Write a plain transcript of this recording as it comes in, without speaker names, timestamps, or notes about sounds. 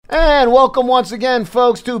And welcome once again,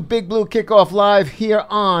 folks, to Big Blue Kickoff Live here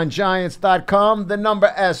on Giants.com. The number,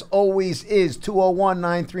 as always, is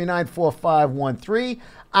 201-939-4513.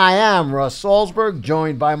 I am Russ Salzberg,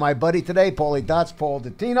 joined by my buddy today, Paulie Dots, Paul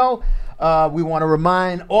Dottino. We want to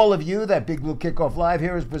remind all of you that Big Blue Kickoff Live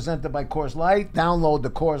here is presented by Coors Light. Download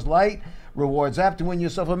the Coors Light Rewards app to win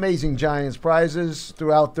yourself amazing Giants prizes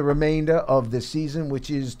throughout the remainder of the season, which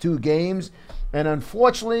is 2 games. And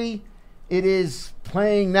unfortunately, it is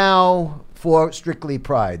playing now for strictly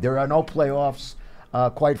pride. There are no playoffs.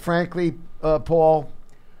 Quite frankly, Paul,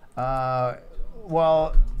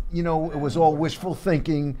 well, you know, it was all wishful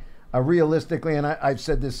thinking. Realistically, and I've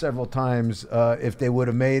said this several times, if they would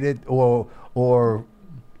have made it or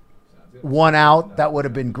won out, that would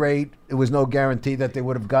have been great. It was no guarantee that they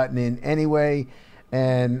would have gotten in anyway.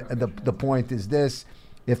 And the point is this: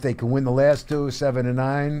 if they can win the last 2,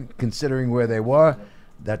 7-9, considering where they were,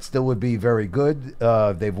 that still would be very good.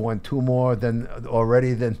 They've won 2 more than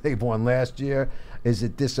they've won last year. Is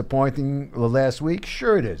it disappointing the last week?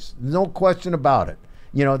 Sure it is. No question about it.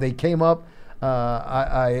 You know, they came up,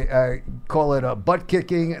 I call it a butt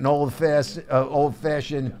kicking, an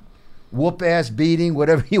old-fashioned whoop-ass beating,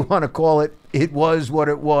 whatever you want to call it. It was what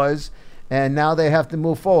it was, and now they have to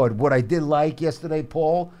move forward. What I did like yesterday,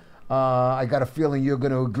 Paul, I got a feeling you're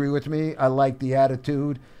going to agree with me. I like the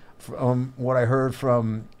attitude from what I heard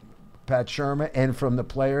from Pat Shurmur and from the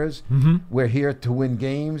players. Mm-hmm. We're here to win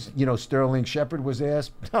games. You know, Sterling Shepard was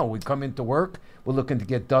asked, no, we come into work, we're looking to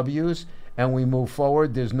get W's, and we move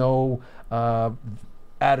forward. There's no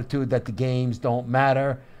attitude that the games don't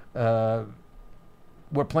matter. We're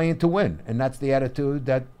playing to win, and that's the attitude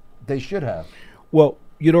that they should have. Well,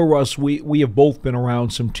 you know, Russ, we have both been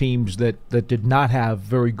around some teams that did not have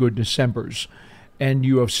very good Decembers, and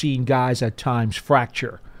you have seen guys at times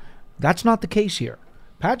fracture. That's not the case here.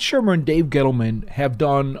 Pat Shurmur and Dave Gettleman have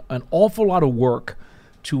done an awful lot of work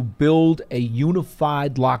to build a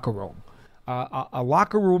unified locker room. A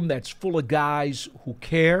locker room that's full of guys who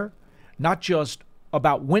care, not just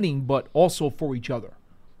about winning, but also for each other.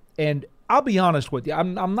 And I'll be honest with you,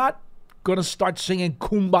 I'm not going to start singing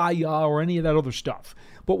Kumbaya or any of that other stuff.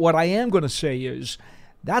 But what I am going to say is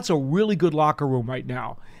that's a really good locker room right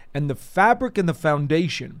now. And the fabric and the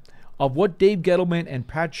foundation of what Dave Gettleman and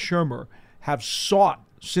Pat Shurmur have sought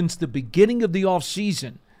since the beginning of the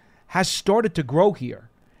offseason has started to grow here.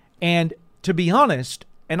 And to be honest,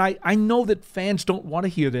 and I know that fans don't want to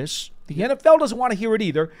hear this. The NFL doesn't want to hear it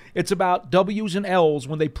either. It's about W's and L's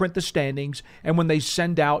when they print the standings and when they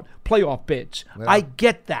send out playoff bids. I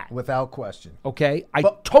get that. Without question. Okay? I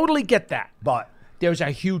totally get that. But there's a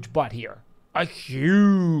huge but here. A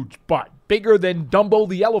huge but. Bigger than Dumbo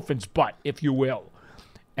the elephant's butt, if you will.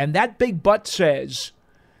 And that big but says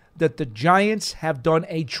that the Giants have done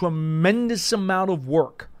a tremendous amount of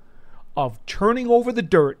work of turning over the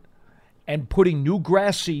dirt and putting new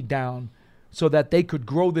grass seed down so that they could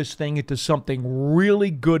grow this thing into something really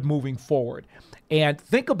good moving forward. And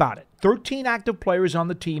think about it. 13 active players on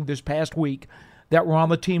the team this past week that were on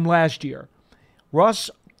the team last year. Russ,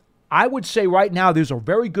 I would say right now there's a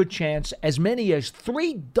very good chance as many as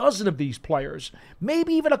 36 of these players,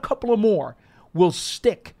 maybe even a couple of more, will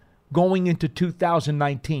stick going into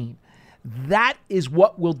 2019. That is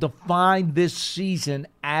what will define this season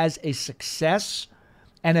as a success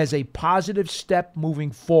and as a positive step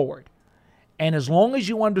moving forward. And as long as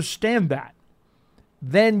you understand that,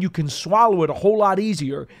 then you can swallow it a whole lot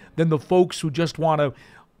easier than the folks who just want to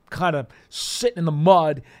kind of sit in the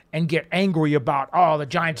mud and get angry about, oh, the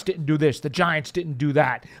Giants didn't do this, the Giants didn't do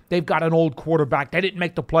that. They've got an old quarterback, they didn't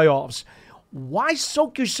make the playoffs. Why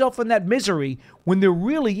soak yourself in that misery when there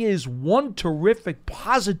really is one terrific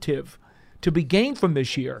positive to be gained from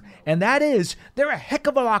this year? And that is they're a heck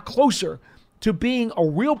of a lot closer to being a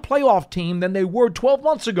real playoff team than they were 12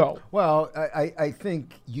 months ago. Well, I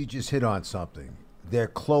think you just hit on something. They're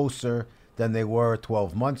closer than they were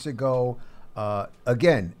 12 months ago.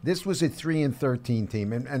 Again, this was a 3-13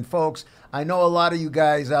 team. And folks, I know a lot of you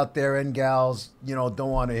guys out there and gals, you know,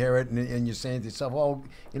 don't want to hear it. And you're saying to yourself, oh,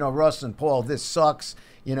 you know, Russ and Paul, this sucks.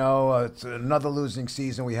 You know, it's another losing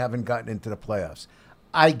season. We haven't gotten into the playoffs.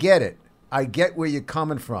 I get it. I get where you're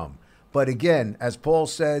coming from. But again, as Paul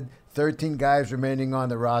said, 13 guys remaining on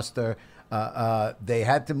the roster. They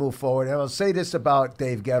had to move forward. And I'll say this about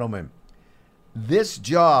Dave Gettleman. This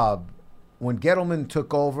job, when Gettleman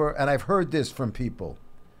took over, and I've heard this from people,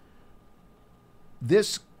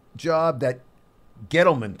 this job that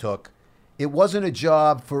Gettleman took, it wasn't a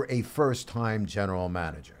job for a first-time general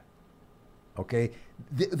manager. Okay?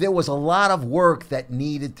 There was a lot of work that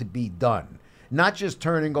needed to be done. Not just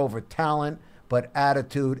turning over talent, but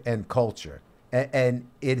attitude and culture. and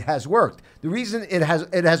it has worked. The reason it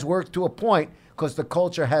has worked to a point because the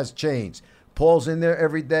culture has changed. Paul's in there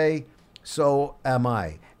every day, so am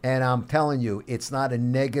I. And I'm telling you, it's not a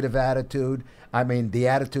negative attitude. I mean, the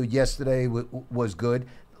attitude yesterday was good.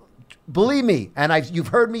 Believe me, and you've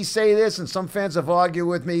heard me say this, and some fans have argued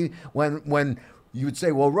with me when you would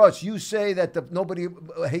say, well, Russ, you say that nobody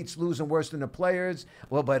hates losing worse than the players.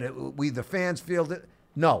 Well, but we, the fans, feel that.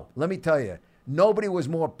 No, let me tell you, nobody was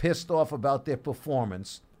more pissed off about their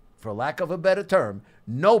performance, for lack of a better term.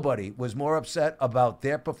 Nobody was more upset about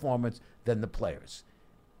their performance than the players.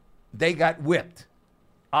 They got whipped.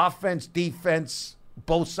 Offense, defense,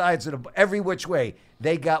 both sides of every which way.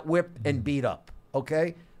 They got whipped and beat up,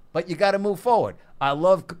 okay? But you got to move forward. I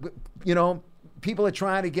love, people are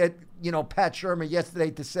trying to get, Pat Shermer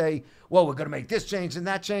yesterday to say, well, we're going to make this change and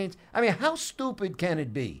that change. I mean, how stupid can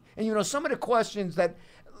it be? And, some of the questions that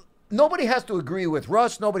nobody has to agree with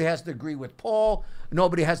Russ, nobody has to agree with Paul,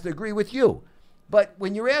 nobody has to agree with you. But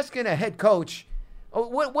when you're asking a head coach,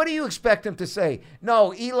 what do you expect him to say?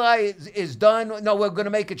 No, Eli is done. No, we're going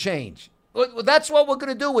to make a change. Well, that's what we're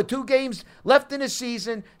going to do with 2 games left in the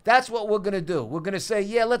season. That's what we're going to do. We're going to say,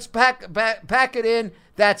 yeah, let's pack it in.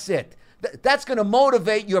 That's it. That's going to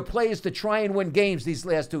motivate your players to try and win games these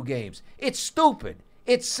last 2 games. It's stupid.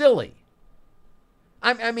 It's silly.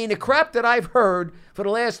 I mean, the crap that I've heard for the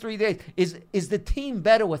last 3 days is the team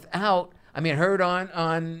better without? I mean, heard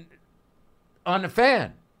on the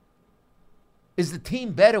fan. Is the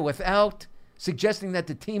team better without? Suggesting that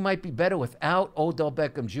the team might be better without Odell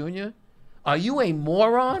Beckham Jr.? Are you a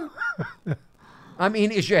moron? I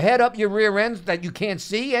mean, is your head up your rear end that you can't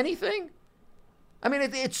see anything? I mean,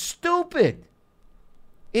 it's stupid.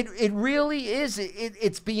 It really is.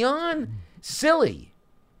 It's beyond silly.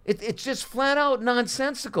 It's just flat out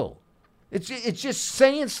nonsensical. It's just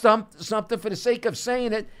saying something for the sake of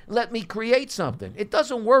saying it. Let me create something. It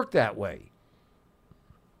doesn't work that way.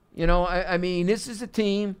 I mean, this is a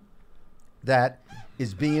team that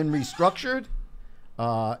is being restructured.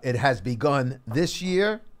 It has begun this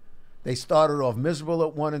year. They started off miserable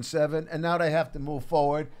at 1-7, and now they have to move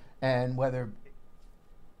forward. And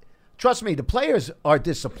trust me, the players are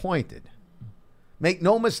disappointed. Make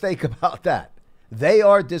no mistake about that. They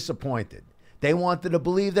are disappointed. They wanted to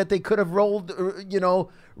believe that they could have rolled,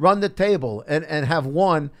 run the table and have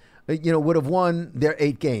won, would have won their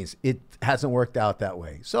 8 games. It hasn't worked out that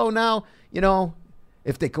way. So now,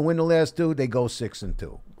 if they can win the last 2, they go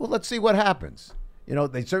 6-2. Well, let's see what happens.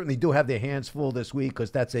 They certainly do have their hands full this week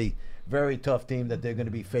because that's a very tough team that they're going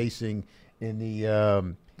to be facing in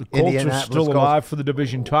the Colts are still alive for the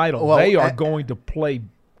division title. Well, they are going to play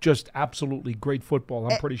just absolutely great football.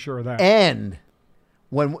 I'm pretty sure of that. And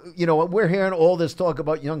when we're hearing all this talk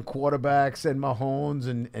about young quarterbacks and Mahomes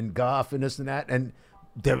and Goff and this and that, and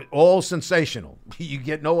they're all sensational. You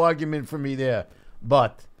get no argument from me there.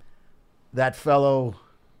 But that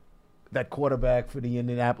quarterback for the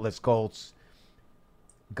Indianapolis Colts,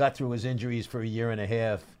 got through his injuries for a year and a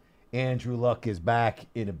half. Andrew Luck is back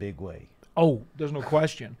in a big way. Oh, there's no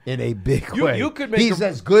question. In a big way. You could make He's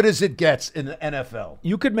as good as it gets in the NFL.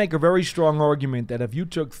 You could make a very strong argument that if you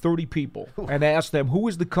took 30 people and asked them who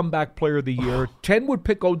is the comeback player of the year, 10 would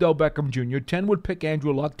pick Odell Beckham Jr., 10 would pick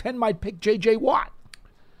Andrew Luck, 10 might pick J.J. Watt.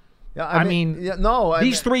 Yeah, I mean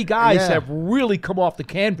these 3 guys have really come off the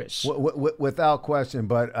canvas. Without question,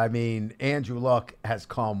 but, I mean, Andrew Luck has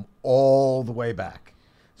come all the way back.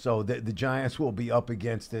 So the Giants will be up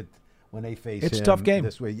against it when they face it's him a tough game.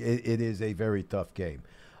 This week. It is a very tough game.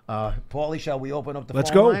 Paulie, shall we open up the Let's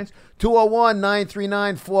phone go. lines?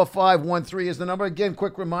 201-939-4513 is the number. Again,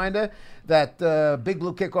 quick reminder that Big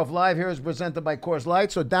Blue Kickoff Live here is presented by Coors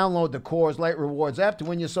Light. So download the Coors Light Rewards app to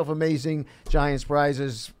win yourself amazing Giants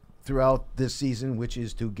prizes throughout this season, which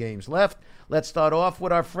is 2 games left. Let's start off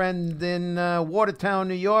with our friend in Watertown,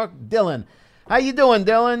 New York, Dylan. How you doing,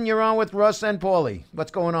 Dylan? You're on with Russ and Paulie.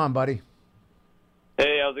 What's going on, buddy?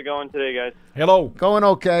 Hey, how's it going today, guys? Hello. Going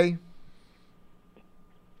okay.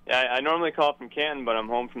 Yeah, I normally call from Canton, but I'm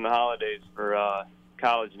home from the holidays for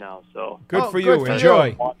college now. So good for you.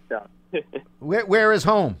 Enjoy. Where is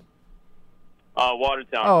home?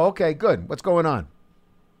 Watertown. Oh, okay, good. What's going on?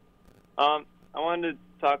 I wanted to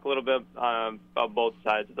talk a little bit about both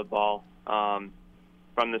sides of the ball from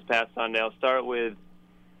this past Sunday. I'll start with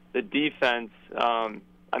the defense. I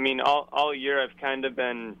mean, all year I've kind of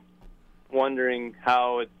been wondering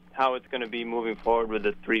how it's going to be moving forward with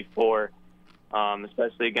the 3-4,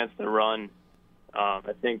 especially against the run. I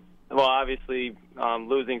think, well, obviously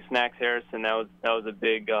losing Snacks Harrison, that was a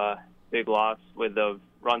big loss with the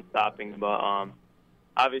run stopping. But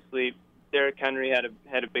obviously Derrick Henry had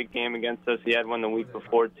a big game against us. He had one the week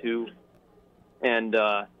before too. And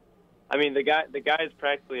I mean, the guy is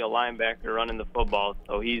practically a linebacker running the football,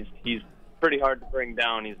 so he's pretty hard to bring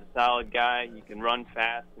down. He's a solid guy. He can run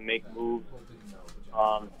fast and make moves.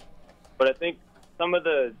 But I think some of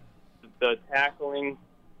the tackling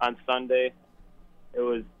on Sunday, it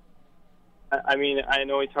was. I mean, I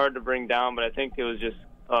know he's hard to bring down, but I think it was just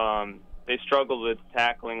they struggled with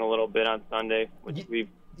tackling a little bit on Sunday, which we've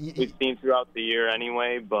seen throughout the year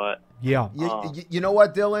anyway. But yeah, you know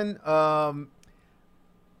what, Dylan?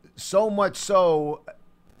 So much so,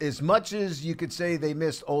 as much as you could say they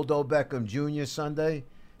missed Odell Beckham Jr. Sunday,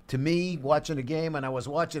 to me, watching the game, and I was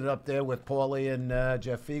watching it up there with Paulie and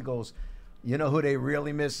Jeff Eagles, you know who they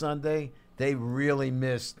really missed Sunday? They really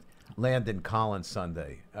missed Landon Collins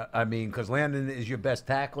Sunday. I mean, because Landon is your best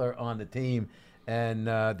tackler on the team, and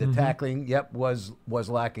the tackling, was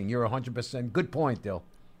lacking. You're 100%. Good point, Dill.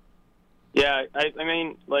 Yeah, I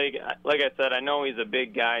mean, like I said, I know he's a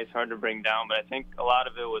big guy. It's hard to bring down, but I think a lot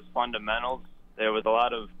of it was fundamentals. There was a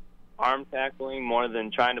lot of arm tackling more than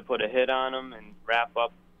trying to put a hit on him and wrap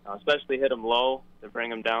up, especially hit him low to bring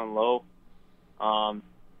him down low. I'll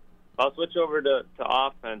switch over to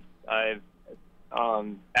offense.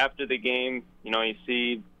 After the game, you know, you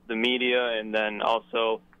see the media and then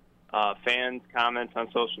also fans' comments on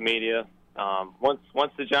social media.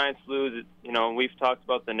 Once the Giants lose, you know, we've talked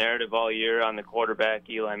about the narrative all year on the quarterback,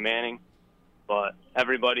 Eli Manning. But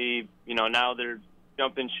everybody, you know, now they're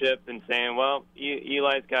jumping ship and saying, well,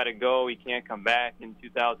 Eli's got to go. He can't come back in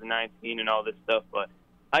 2019 and all this stuff. But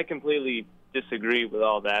I completely disagree with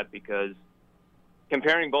all that because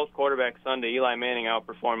comparing both quarterbacks Sunday, Eli Manning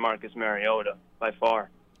outperformed Marcus Mariota by far.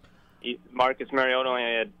 Marcus Mariota only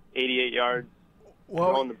had 88 yards.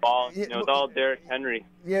 Throwing the ball, it was all Derrick Henry.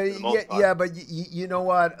 Yeah, but you know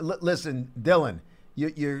what? Listen, Dylan,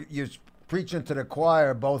 you're preaching to the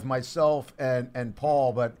choir, both myself and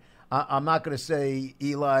Paul. But I'm not going to say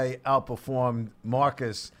Eli outperformed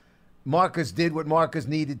Marcus. Marcus did what Marcus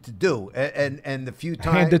needed to do, and the few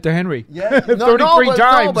times handed to Henry. Yeah, 33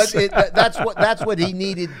 times. No, but that's what he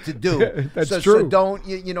needed to do. That's true. So don't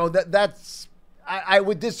you know that's. I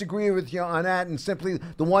would disagree with you on that, and simply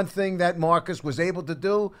the one thing that Marcus was able to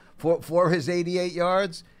do for his 88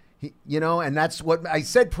 yards, and that's what I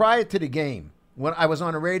said prior to the game. When I was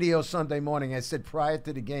on the radio Sunday morning, I said prior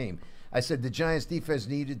to the game, I said the Giants defense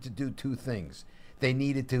needed to do two things. They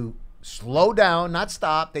needed to slow down, not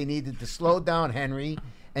stop. They needed to slow down Henry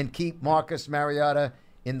and keep Marcus Mariota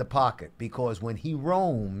in the pocket, because when he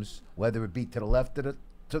roams, whether it be to the left or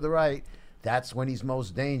to the right, that's when he's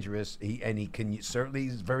most dangerous. He's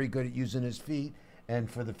very good at using his feet, and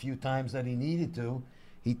for the few times that he needed to,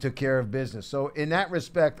 he took care of business. So in that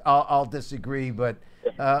respect, I'll disagree. But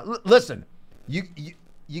listen, you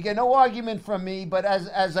get no argument from me. But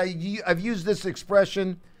as I've used this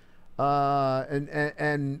expression,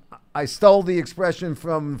 and I stole the expression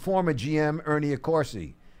from former GM Ernie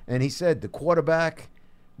Accorsi, and he said the quarterback,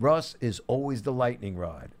 Russ, is always the lightning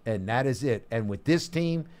rod, and that is it. And with this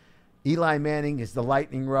team, Eli Manning is the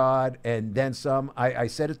lightning rod and then some. I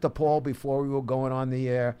said it to Paul before we were going on the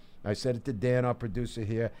air. I said it to Dan, our producer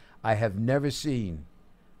here. I have never seen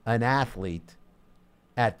an athlete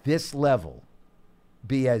at this level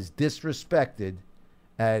be as disrespected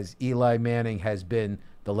as Eli Manning has been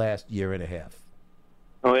the last year and a half.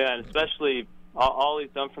 Oh, yeah, and especially all he's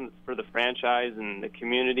done for the franchise and the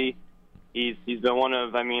community. He's been one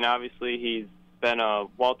of, obviously he's been a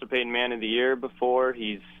Walter Payton Man of the Year before.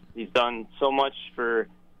 He's done so much for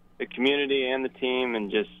the community and the team,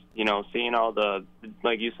 and just, seeing all the,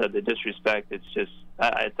 like you said, the disrespect, it's just,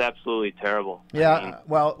 it's absolutely terrible. Yeah,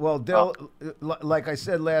 well, Dill, like I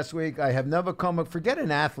said last week, I have never forget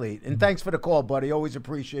an athlete, and thanks for the call, buddy. Always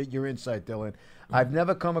appreciate your insight, Dylan. I've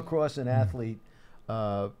never come across an athlete,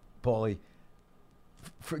 Paulie,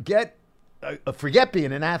 forget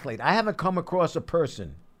being an athlete. I haven't come across a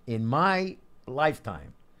person in my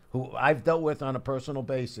lifetime who I've dealt with on a personal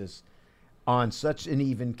basis on such an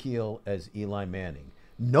even keel as Eli Manning.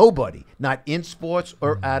 Nobody, not in sports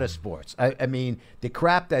or out of sports. I mean, the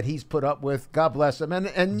crap that he's put up with, God bless him.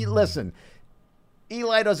 And listen,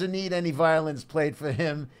 Eli doesn't need any violence played for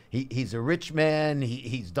him. He's a rich man.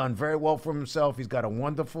 He's done very well for himself. He's got a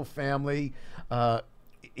wonderful family.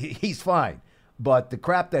 He's fine. But the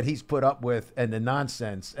crap that he's put up with and the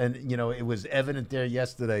nonsense, and, it was evident there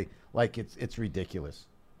yesterday, like it's ridiculous.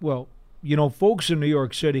 Well, folks in New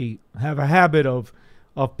York City have a habit of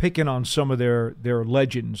picking on some of their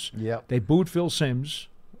legends. Yep. They booed Phil Simms,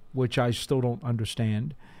 which I still don't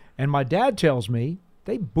understand. And my dad tells me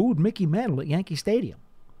they booed Mickey Mantle at Yankee Stadium.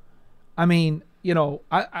 I mean,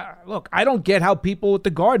 look, I don't get how people at the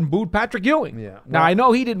Garden booed Patrick Ewing. Yeah. Now, I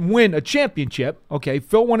know he didn't win a championship. Okay,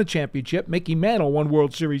 Phil won a championship. Mickey Mantle won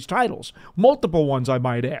World Series titles. Multiple ones, I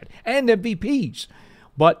might add. And MVPs.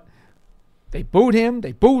 But they booed him.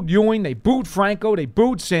 They booed Ewing. They booed Franco. They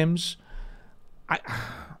booed Sims.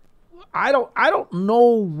 I don't know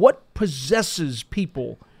what possesses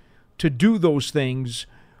people to do those things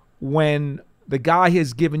when the guy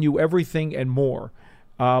has given you everything and more.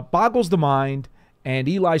 Boggles the mind, and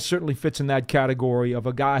Eli certainly fits in that category of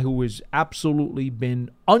a guy who has absolutely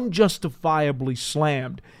been unjustifiably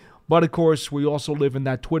slammed. But, of course, we also live in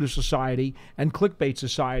that Twitter society and clickbait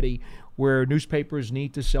society where newspapers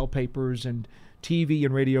need to sell papers and TV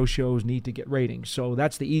and radio shows need to get ratings. So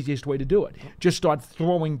that's the easiest way to do it. Just start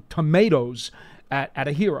throwing tomatoes at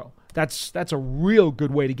a hero. That's a real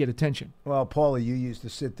good way to get attention. Well, Paulie, you used to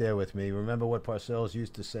sit there with me. Remember what Parcells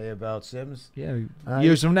used to say about Sims? Yeah.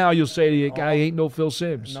 Years from now, you'll say the guy ain't no Phil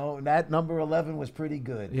Sims. No, that number 11 was pretty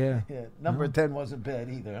good. Yeah. Number 10 wasn't bad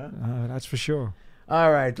either, huh? That's for sure.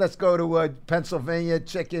 All right, let's go to Pennsylvania,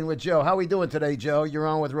 check in with Joe. How we doing today, Joe? You're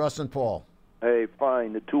on with Russ and Paul. Hey,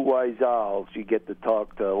 fine. The two wise owls you get to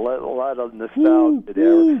talk to. A lot of nostalgia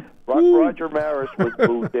there. Roger Maris was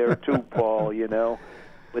booed there, too, Paul,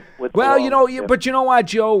 But you know what,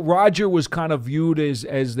 Joe? Roger was kind of viewed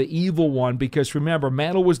as the evil one because, remember,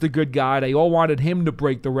 Mantle was the good guy. They all wanted him to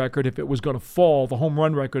break the record if it was going to fall, the home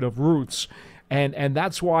run record of Ruth's. And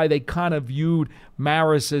that's why they kind of viewed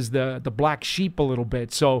Maris as the black sheep a little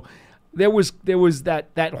bit. So there was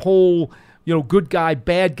that whole, good guy,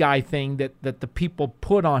 bad guy thing that the people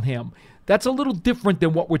put on him. That's a little different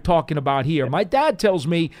than what we're talking about here. My dad tells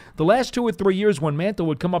me the last 2 or 3 years when Mantle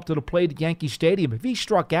would come up to the plate at Yankee Stadium, if he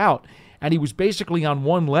struck out and he was basically on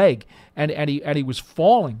one leg and he was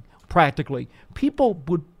falling practically, people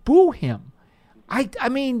would boo him. I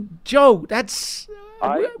mean, Joe, that's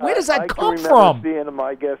where does that come from? Seeing him,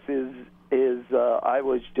 my guess is I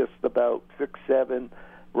was just about 6'7",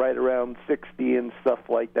 right around 60 and stuff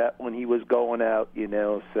like that when he was going out,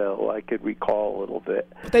 so I could recall a little bit.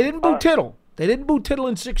 But they didn't boo Tittle. They didn't boo Tittle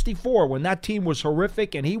in '64 when that team was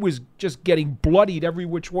horrific and he was just getting bloodied every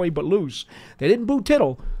which way but loose. They didn't boo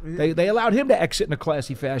Tittle. They allowed him to exit in a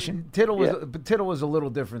classy fashion. Tittle was a little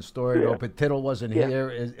different story, though. But Tittle wasn't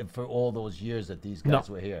here for all those years that these guys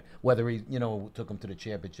were here. Whether he, took them to the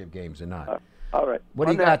championship games or not. All right. What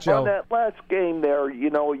do you got, Joe? On that last game there, you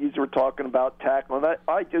were talking about tackling.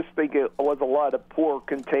 I just think it was a lot of poor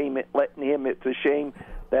containment, letting him. It's a shame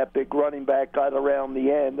that big running back got around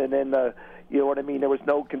the end, and then you know what I mean? There was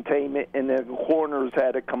no containment, and the corners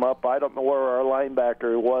had to come up. I don't know where our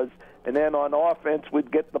linebacker was. And then on offense,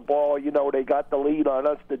 we'd get the ball. They got the lead on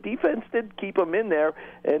us. The defense did keep them in there,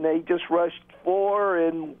 and they just rushed 4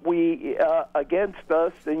 and we against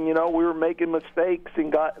us. And, we were making mistakes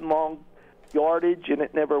and gotten long yardage, and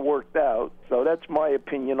it never worked out. So that's my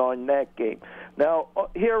opinion on that game. Now,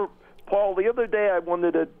 here, Paul, the other day I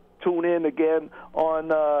wanted to tune in again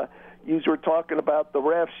on you were talking about the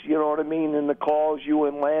refs, you know what I mean, and the calls, you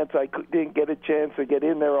and Lance. I didn't get a chance to get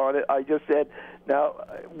in there on it. I just said, now,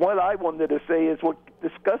 what I wanted to say is what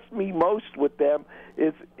disgusts me most with them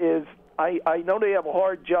is I know they have a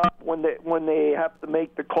hard job when they have to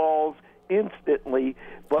make the calls instantly,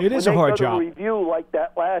 but it is a hard job. When they go to review like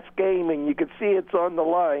that last game and you can see it's on the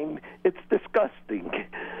line, it's disgusting.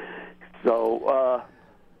 So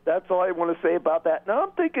that's all I want to say about that. Now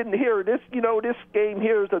I'm thinking here, this game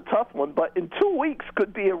here is a tough one, but in 2 weeks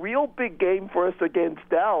could be a real big game for us against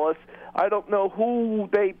Dallas. I don't know who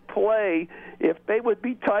they play. If they would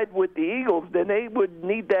be tied with the Eagles, then they would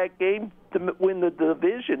need that game to win the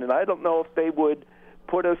division, and I don't know if they would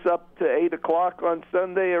put us up to 8 o'clock on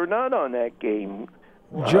Sunday or not on that game.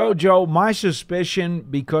 Joe, my suspicion,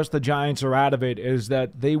 because the Giants are out of it, is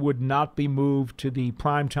that they would not be moved to the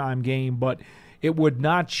primetime game, but it would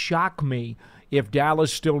not shock me if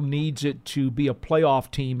Dallas still needs it to be a playoff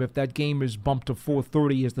team if that game is bumped to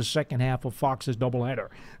 4:30 as the second half of Fox's doubleheader.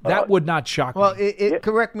 That would not shock me. Well,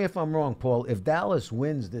 correct me if I'm wrong, Paul. If Dallas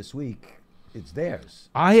wins this week, it's theirs.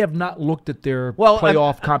 I have not looked at their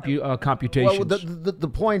playoff computations. Well, the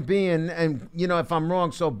point being, and if I'm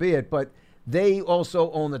wrong, so be it, but they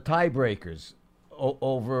also own the tiebreakers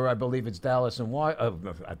over, I believe it's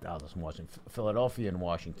Philadelphia and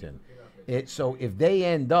Washington. So if they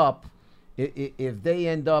end up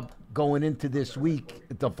going into this week,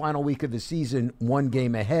 the final week of the season, one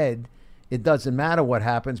game ahead, it doesn't matter what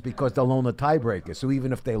happens because they'll own the tiebreaker. So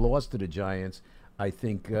even if they lost to the Giants, I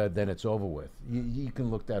think then it's over with. You can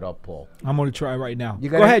look that up, Paul. I'm going to try right now.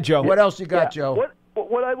 Go ahead, Joe. What else you got, Joe?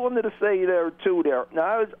 what I wanted to say there too.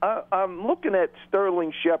 Now I'm looking at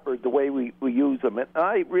Sterling Shepard the way we use him, and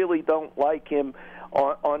I really don't like him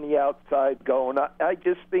on the outside going. I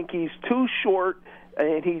just think he's too short,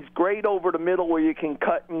 and he's great over the middle where you can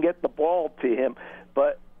cut and get the ball to him,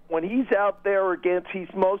 but when he's out there he's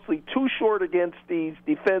mostly too short against these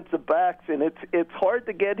defensive backs, and it's hard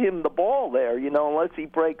to get him the ball there, unless he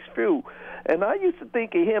breaks through. And I used to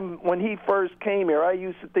think of him when he first came here. I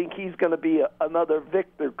used to think he's going to be another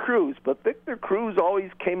Victor Cruz, but Victor Cruz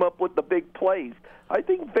always came up with the big plays. I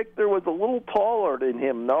think Victor was a little taller than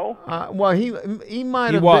him. No? Well, he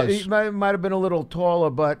might have was. might have been a little taller,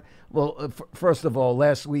 but. Well, first of all,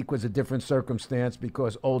 last week was a different circumstance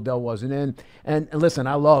because Odell wasn't in. And listen,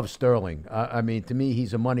 I love Sterling. I mean, to me,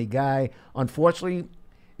 he's a money guy. Unfortunately,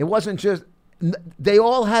 it wasn't just – they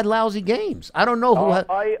all had lousy games. I don't know who had –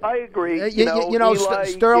 I agree. Eli,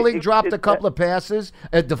 Sterling dropped a couple of passes.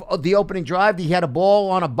 At the opening drive, he had a ball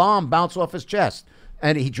on a bomb bounce off his chest,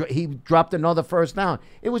 and he dropped another first down.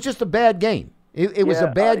 It was just a bad game. It was a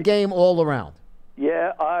bad game all around.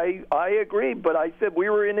 Yeah, I agree, but I said we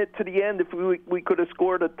were in it to the end. If we could have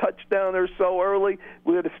scored a touchdown or so early,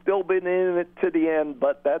 we would have still been in it to the end,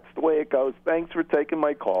 but that's the way it goes. Thanks for taking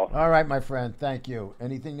my call. All right, my friend. Thank you.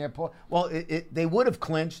 Anything there, Paul? Well, they would have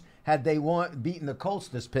clinched had they beaten the Colts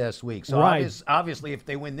this past week. So right. Obviously, if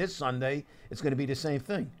they win this Sunday, it's going to be the same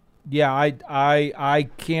thing. Yeah, I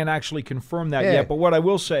can't actually confirm that yet, but what I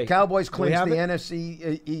will say, Cowboys clinch the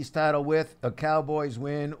NFC East title with a Cowboys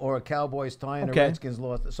win or a Cowboys tie and a Redskins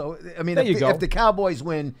loss. So I mean, if the Cowboys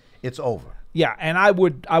win, it's over. Yeah, and I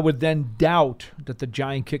would then doubt that the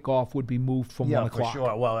Giant kickoff would be moved from 1 o'clock. For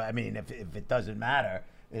sure. Well, I mean, if it doesn't matter,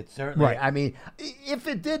 it's certainly. Right. I mean, if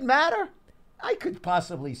it did matter, I could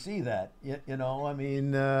possibly see that. I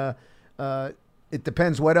mean, it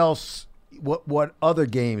depends what else. What other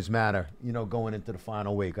games matter, going into the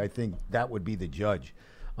final week. I think that would be the judge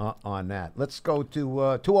on that. Let's go to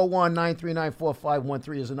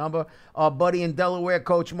 201-939-4513 is the number. Our buddy in Delaware,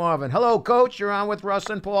 Coach Marvin. Hello, Coach. You're on with Russ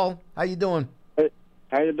and Paul. How you doing? Hey,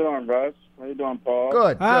 how you doing, Russ? How you doing, Paul?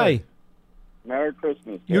 Good. Hi. Good. Merry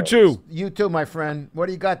Christmas. You too. You too, my friend. What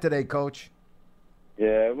do you got today, Coach?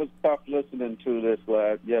 Yeah, it was tough listening to this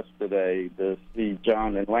yesterday to see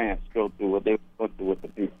John and Lance go through what they went through with the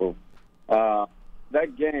people.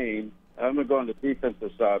 That game, I'm going to go on the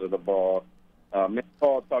defensive side of the ball. Me and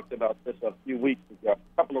Paul talked about this a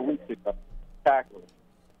couple of weeks ago. Tackling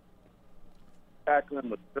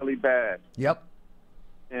was really bad. Yep.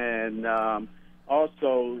 And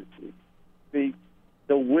also the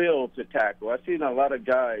will to tackle. I've seen a lot of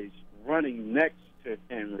guys running next to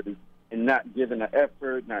Henry and not giving an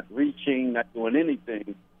effort, not reaching, not doing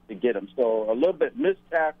anything to get him. So a little bit missed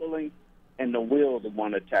tackling and the will to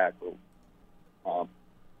want to tackle.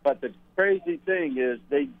 But the crazy thing is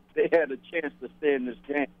they had a chance to stay in this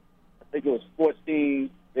game. I think it was 14.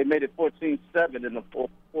 They made it 14-7 in the fourth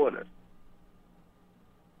quarter.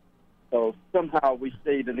 So somehow we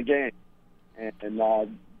stayed in the game, and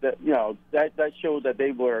that showed that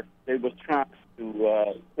they were trying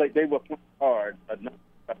to they were playing hard.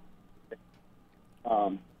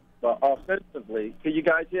 But offensively, can you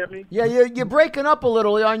guys hear me? Yeah, you're breaking up a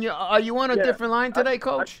little. Are you on a different line today,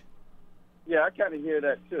 Coach? Yeah, I kind of hear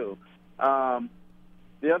that too.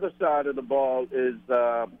 The other side of the ball is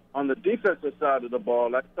on the defensive side of the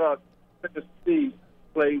ball. I thought Tennessee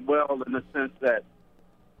played well in the sense that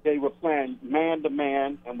they were playing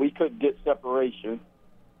man-to-man, and we couldn't get separation.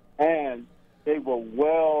 And they were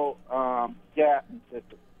well gapped.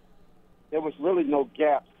 There was really no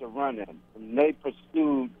gaps to run in. And they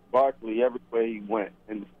pursued Barkley everywhere he went.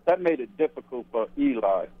 And that made it difficult for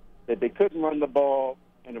Eli, that they couldn't run the ball,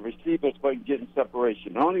 and the receivers weren't getting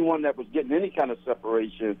separation. The only one that was getting any kind of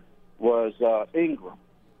separation was Ingram.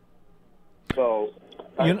 So,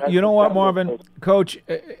 you know what, Marvin? Coach,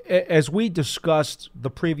 as we discussed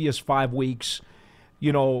the previous 5 weeks,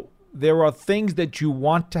 there are things that you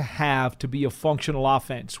want to have to be a functional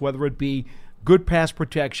offense, whether it be good pass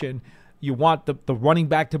protection. You want the running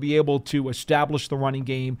back to be able to establish the running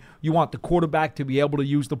game. You want the quarterback to be able to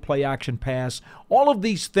use the play-action pass. All of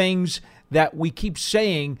these things that we keep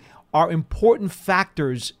saying are important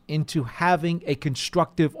factors into having a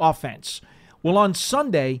constructive offense. Well, on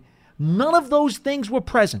Sunday, none of those things were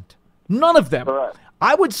present. None of them. Correct.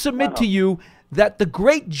 I would submit to you that the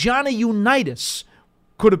great Johnny Unitas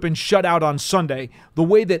could have been shut out on Sunday, the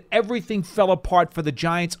way that everything fell apart for the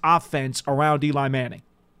Giants' offense around Eli Manning.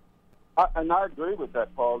 And I agree with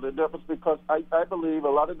that, Paul. That was because I believe a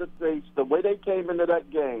lot of the Saints, the way they came into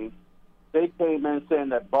that game, they came in saying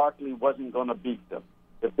that Barkley wasn't going to beat them.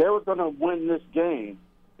 If they were going to win this game,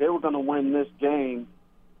 they were going to win this game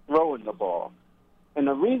throwing the ball. And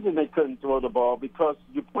the reason they couldn't throw the ball because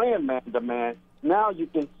you're playing man-to-man. Now you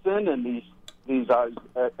can send in these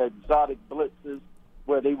exotic blitzes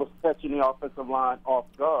where they was catching the offensive line off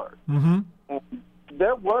guard. Mm-hmm. And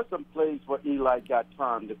there were some plays where Eli got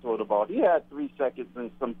time to throw the ball. He had 3 seconds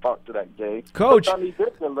in some parts of that game. Coach, Sometimes he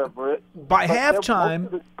did deliver it. By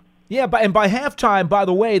halftime, by halftime, by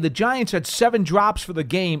the way, the Giants had 7 drops for the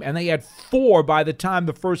game, and they had 4 by the time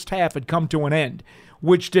the first half had come to an end,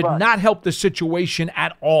 which did not help the situation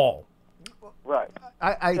at all. Right.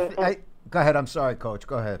 Go ahead. I'm sorry, Coach.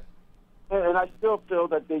 Go ahead. And I still feel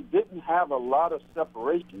that they didn't have a lot of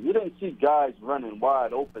separation. You didn't see guys running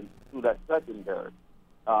wide open through that secondary.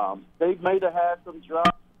 They may have had some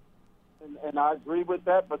drops, and I agree with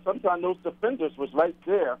that, but sometimes those defenders was right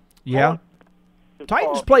there. Yeah.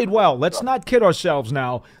 Titans played well. Let's not kid ourselves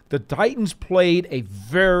now. The Titans played a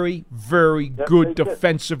very, very good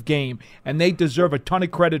defensive game, and they deserve a ton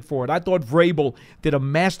of credit for it. I thought Vrabel did a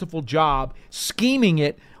masterful job scheming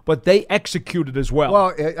it, but they executed as well.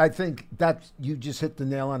 Well, I think that you just hit the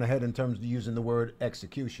nail on the head in terms of using the word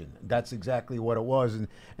execution. That's exactly what it was.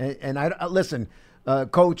 And I listen,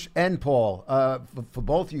 Coach and Paul, for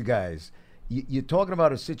both you guys, you're talking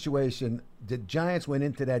about a situation. The Giants went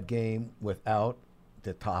into that game without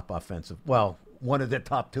the top offensive, well, one of their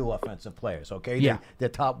top 2 offensive players, okay? Yeah. Their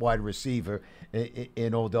top wide receiver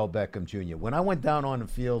in Odell Beckham Jr. When I went down on the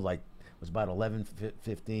field, like, it was about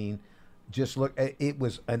 11:15, just look, it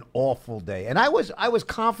was an awful day. And I was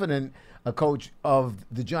confident, Coach, of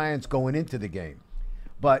the Giants going into the game.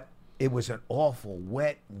 But it was an awful,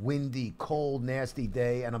 wet, windy, cold, nasty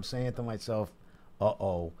day, and I'm saying to myself,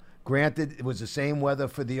 uh-oh. Granted, it was the same weather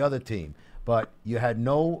for the other team, but you had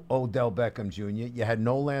no Odell Beckham Jr., you had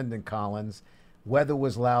no Landon Collins, weather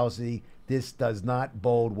was lousy, this does not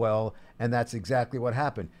bode well, and that's exactly what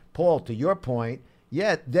happened. Paul, to your point,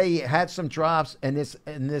 yeah, they had some drops and this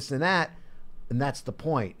and that, and that's the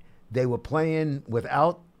point. They were playing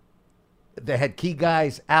without, they had key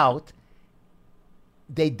guys out.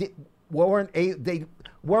 They weren't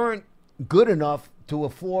good enough to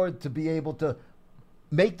afford to be able to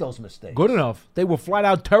make those mistakes. Good enough. They were flat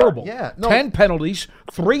out terrible. Yeah. No. 10 penalties,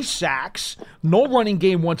 3 sacks, no running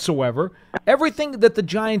game whatsoever. Everything that the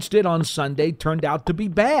Giants did on Sunday turned out to be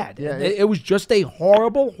bad. Yeah, it was just a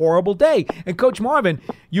horrible, horrible day. And Coach Marvin,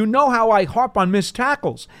 you know how I harp on missed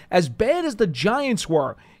tackles. As bad as the Giants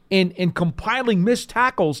were in compiling missed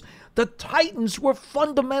tackles, the Titans were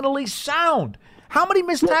fundamentally sound. How many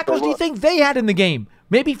missed tackles do you think they had in the game?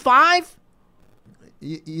 Maybe 5?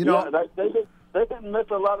 You know, They didn't miss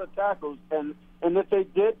a lot of tackles, and if they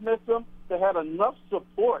did miss them, they had enough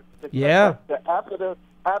support. After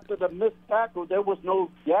the missed tackle, there was no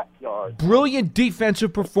gap yard. Brilliant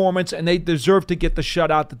defensive performance, and they deserve to get the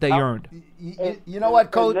shutout that they earned. You know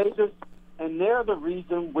what, Coach? And they're the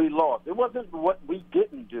reason we lost. It wasn't what we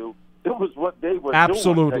didn't do. It was what they were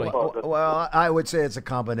Absolutely. doing. Well, I would say it's a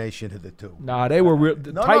combination of the two. Nah, they were real.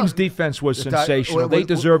 The Titans' defense was sensational. They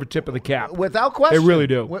deserve a tip of the cap. Without question. They really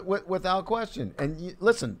do. Without question. And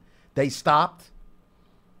listen, they stopped.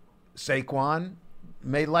 Saquon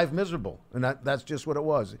made life miserable, and that's just what it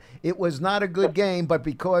was. It was not a good game, but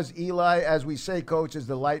because Eli, as we say, Coach, is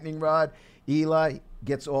the lightning rod, Eli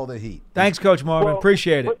gets all the heat. Thanks, Coach Marvin.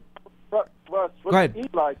 Appreciate it. Russ, Go ahead.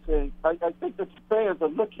 Eli saying, I think the fans are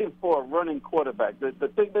looking for a running quarterback. The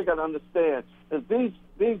thing they got to understand is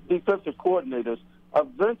these defensive coordinators,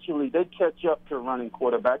 eventually they catch up to running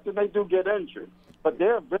quarterbacks, and they do get injured. But they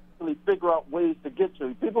eventually figure out ways to get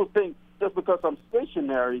you. People think just because I'm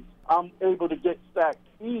stationary, I'm able to get sacked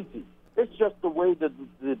easy. It's just the way that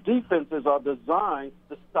the defenses are designed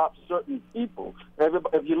to stop certain people.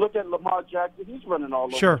 If you look at Lamar Jackson, he's running all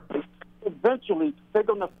over. Sure. The place. Eventually, they're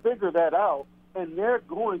going to figure that out, and they're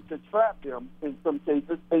going to trap him in some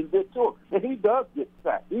cases and get to him. And he does get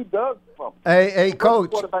sacked. He does fumble. Hey,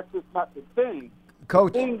 Coach. Quarterback is not the thing.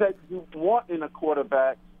 Coach. The thing that you want in a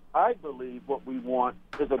quarterback, I believe what we want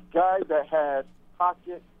is a guy that has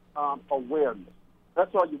pocket awareness.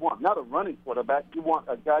 That's all you want. Not a running quarterback. You want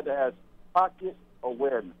a guy that has pocket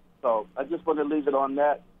awareness. So I just want to leave it on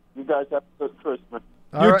that. You guys have a good Christmas.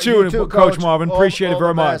 You too, Coach Marvin. Appreciate it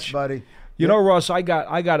very much, buddy. You know, Russ, I got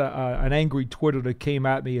an angry Twitter that came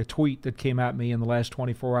at me, a tweet that came at me in the last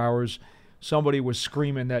 24 hours. Somebody was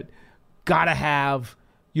screaming that gotta have,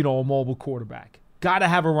 a mobile quarterback. Gotta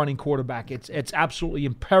have a running quarterback. It's absolutely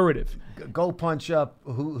imperative. Go punch up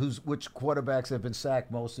which quarterbacks have been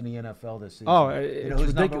sacked most in the NFL this season. Oh, it's who's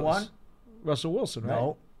ridiculous. number one? Russell Wilson, right?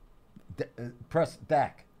 No. Press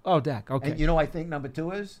Dak. Oh, Dak. Okay. And I think number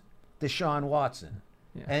 2 is Deshaun Watson.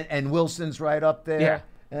 Yeah. And Wilson's right up there. Yeah.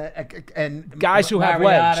 And Guys who have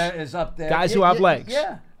Mariota legs. is up there. Guys who have legs.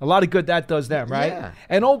 Yeah. A lot of good that does them, right? Yeah.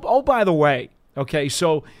 And oh, by the way, okay,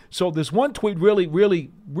 so this one tweet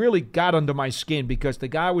really got under my skin because the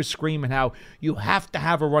guy was screaming how you have to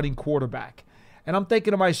have a running quarterback. And I'm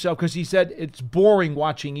thinking to myself, because he said it's boring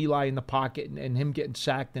watching Eli in the pocket and him getting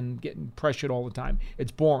sacked and getting pressured all the time.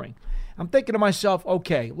 It's boring. I'm thinking to myself,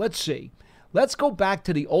 okay, let's see. Let's go back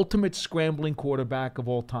to the ultimate scrambling quarterback of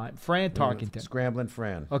all time, Fran Tarkenton. Scrambling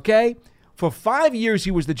Fran. Okay? For 5 years,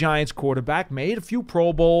 he was the Giants quarterback, made a few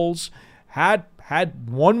Pro Bowls, had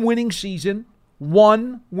one winning season,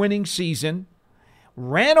 ran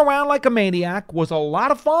around like a maniac, was a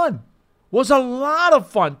lot of fun.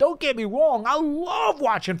 Don't get me wrong. I love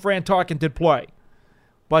watching Fran Tarkenton play.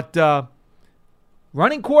 But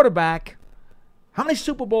running quarterback, how many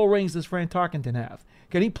Super Bowl rings does Fran Tarkenton have?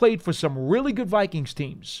 And he played for some really good Vikings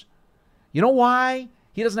teams. You know why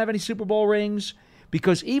he doesn't have any Super Bowl rings?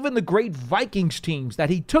 Because even the great Vikings teams that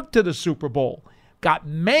he took to the Super Bowl got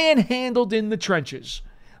manhandled in the trenches.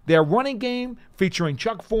 Their running game, featuring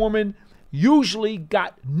Chuck Foreman, usually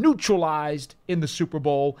got neutralized in the Super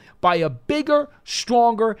Bowl by a bigger,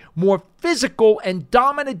 stronger, more physical, and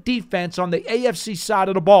dominant defense on the AFC side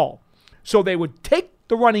of the ball. So they would take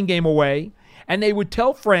the running game away, and they would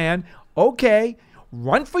tell Fran, okay,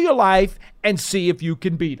 run for your life and see if you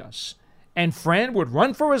can beat us. And Fran would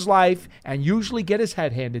run for his life and usually get his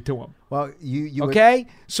head handed to him. Well, you okay?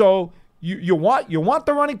 So you want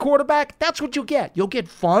the running quarterback? That's what you get. You'll get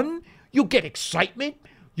fun. You'll get excitement.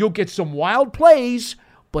 You'll get some wild plays,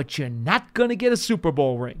 but you're not going to get a Super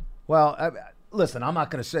Bowl ring. Well, listen, I'm not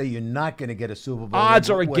going to say you're not going to get a Super Bowl Odds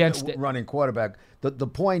ring are against it. Running quarterback. The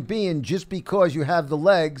point being, just because you have the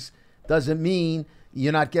legs doesn't mean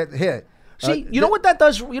you're not getting hit. See, you know what that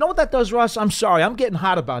does? You know what that does, Russ? I'm sorry, I'm getting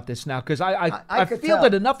hot about this now because I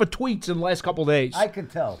fielded enough of tweets in the last couple of days. I can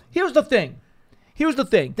tell. Here's the thing.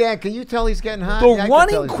 Dan, can you tell he's getting hot? The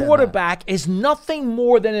running quarterback is nothing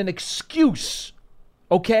more than an excuse.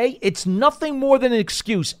 Okay? It's nothing more than an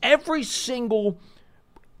excuse. Every single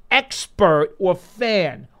expert or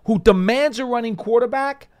fan who demands a running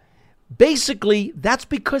quarterback, basically, that's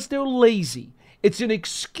because they're lazy. It's an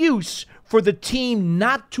excuse for the team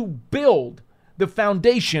not to build the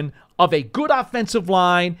foundation of a good offensive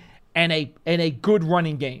line and a good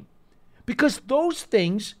running game. Because those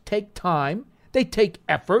things take time, they take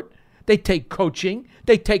effort, they take coaching,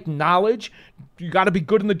 they take knowledge. You got to be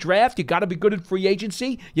good in the draft, you got to be good in free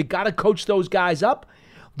agency, you got to coach those guys up.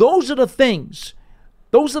 Those are the things,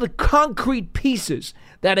 those are the concrete pieces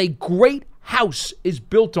that a great house is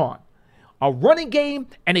built on. A running game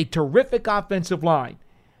and a terrific offensive line.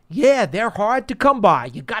 Yeah, they're hard to come by.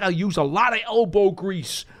 You got to use a lot of elbow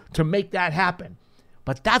grease to make that happen.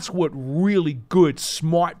 But that's what really good,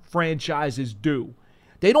 smart franchises do.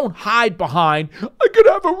 They don't hide behind, I could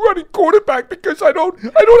have a running quarterback because I don't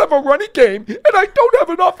have a running game and I don't have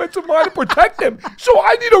an offensive line to protect him, so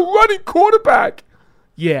I need a running quarterback.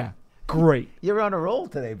 Yeah, great. You're on a roll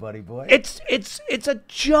today, buddy boy. It's a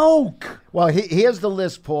joke. Well, here's the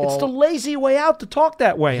list, Paul. It's the lazy way out to talk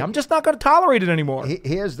that way. I'm just not going to tolerate it anymore.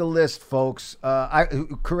 Here's the list, folks. I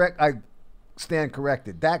stand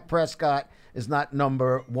corrected. Dak Prescott is not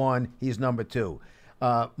number one. He's number two.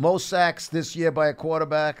 Most sacks this year by a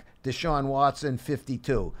quarterback, Deshaun Watson,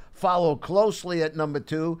 52. Followed closely at number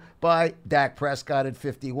two by Dak Prescott at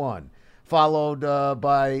 51. Followed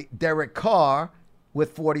by Derek Carr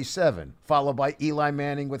with 47. Followed by Eli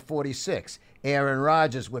Manning with 46. Aaron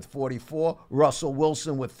Rodgers with 44. Russell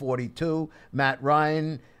Wilson with 42. Matt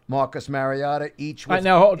Ryan, Marcus Mariota, each with,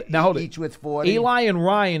 each with 40. Eli and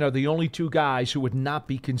Ryan are the only two guys who would not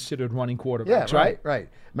be considered running quarterbacks, right? Right.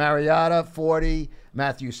 Mariota, 40.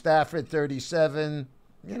 Matthew Stafford, 37.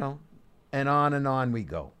 And on we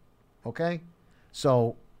go. Okay?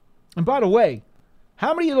 So. And by the way,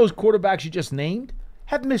 how many of those quarterbacks you just named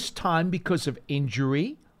have missed time because of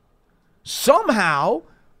injury? Somehow,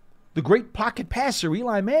 the great pocket passer,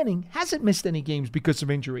 Eli Manning, hasn't missed any games because of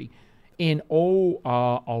injury in, a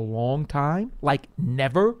long time, like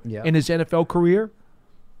never in his NFL career.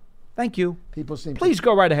 Thank you. Please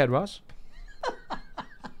go right ahead, Russ.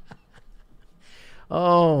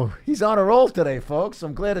 Oh, he's on a roll today, folks.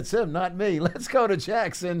 I'm glad it's him, not me. Let's go to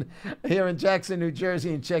Jackson here in Jackson, New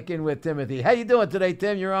Jersey, and check in with Timothy. How you doing today,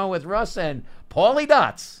 Tim? You're on with Russ and Paulie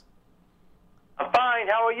Dots. I'm fine.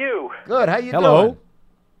 How are you? Good. How you Hello. doing?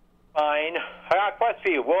 Fine. I got a question for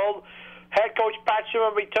you. Will head coach Pat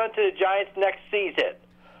Shermer return to the Giants next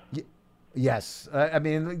season? Yes.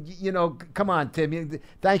 Come on, Tim.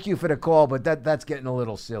 Thank you for the call, but that's getting a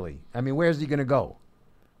little silly. I mean, where's he going to go?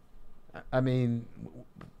 I mean,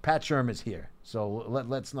 Pat Shermer's here, so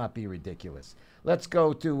let's not be ridiculous. Let's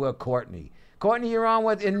go to Courtney. Courtney, you're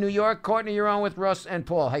on in New York. Courtney, you're on with Russ and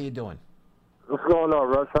Paul. How you doing? What's going on,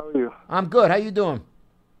 Russ? How are you? I'm good. How you doing?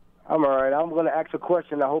 I'm all right. I'm going to ask a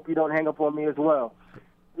question. I hope you don't hang up on me as well.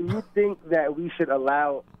 Do you think that we should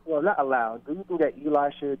allow, well, not allow, do you think that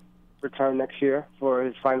Eli should return next year for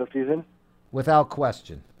his final season? Without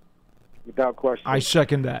question. Without question. I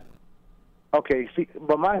second that. Okay, see,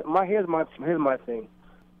 but here's my thing.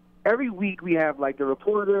 Every week we have like the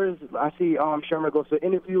reporters. I see Shermer goes to an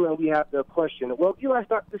interview and we have the question. Will Eli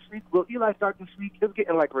start this week? Will Eli start this week? It's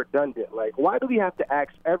getting like redundant. Like, why do we have to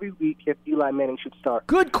ask every week if Eli Manning should start?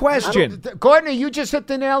 Good question. Courtney, you just hit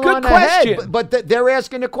the nail Good on question. the head. But they're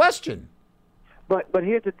asking a question. But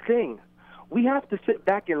here's the thing. We have to sit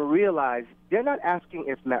back and realize they're not asking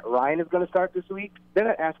if Matt Ryan is going to start this week. They're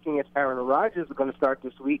not asking if Aaron Rodgers is going to start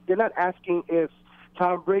this week. They're not asking if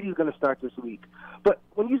Tom Brady is going to start this week. But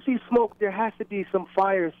when you see smoke, there has to be some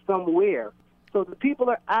fire somewhere. So the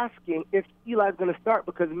people are asking if Eli's going to start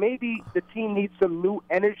because maybe the team needs some new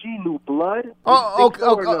energy, new blood.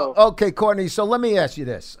 Okay, Courtney. So let me ask you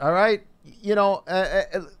this. All right, you know,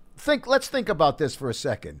 let's think about this for a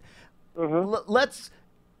second. Mm-hmm.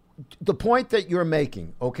 The point that you're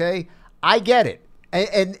making. Okay, I get it,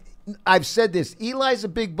 and I've said this. Eli's a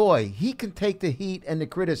big boy. He can take the heat and the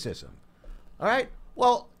criticism. All right.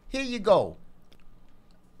 Well, here you go.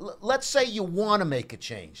 Let's say you want to make a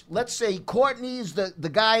change. Let's say Courtney's the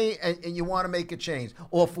guy and you want to make a change.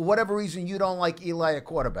 Or for whatever reason you don't like Eli a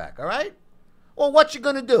quarterback, all right? Well, what you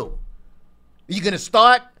going to do? Are you going to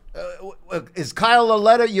start? Is Kyle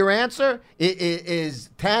Lauletta your answer? Is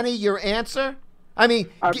Tanny your answer? I mean,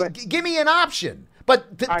 give me an option.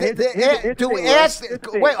 But to ask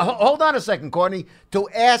 – wait, hold on a second, Courtney. To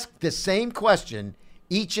ask the same question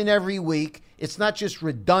each and every week, it's not just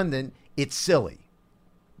redundant, it's silly.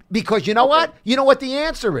 Because you know what? You know what the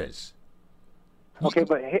answer is. Okay,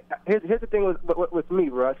 but here's the thing with me,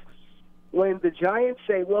 Russ. When the Giants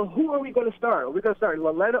say, well, who are we going to start? Are we going to start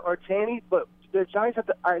Lauletta or Tanny? But the Giants have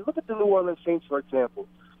to – all right, look at the New Orleans Saints, for example.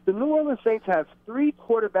 The New Orleans Saints have 3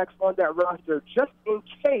 quarterbacks on that roster just in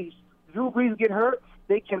case Drew Brees get hurt,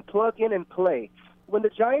 they can plug in and play. When the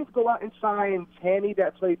Giants go out and sign Tanny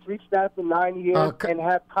that played 3 snaps in 9 years and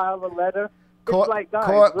have Kyle Lauletta – it's like,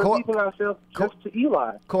 guys, we're leaving ourselves just to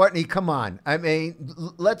Eli. Courtney, come on. I mean,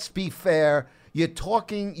 let's be fair. You're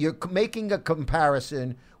making a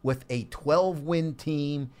comparison with a 12-win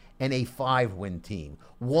team and a 5-win team.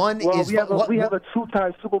 We have a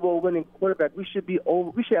 2-time Super Bowl winning quarterback. We should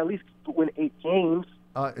at least win 8 games.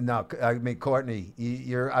 No, I mean, Courtney,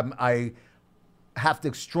 I have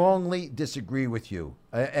to strongly disagree with you,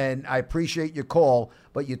 and I appreciate your call,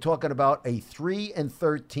 but you're talking about a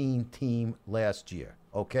 3-13 team last year,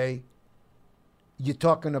 okay? You're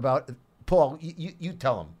talking about Paul. You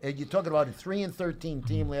tell him. You're talking about a 3-13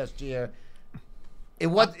 team last year. It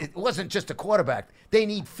wasn't just a quarterback. They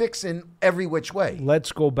need fixing every which way.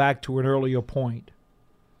 Let's go back to an earlier point.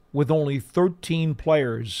 With only 13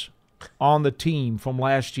 players on the team from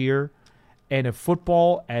last year. And if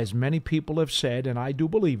football, as many people have said, and I do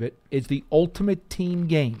believe it, is the ultimate team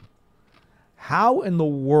game, how in the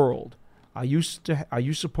world are you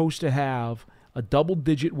supposed to have a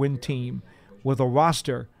double-digit win team with a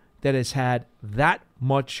roster that has had that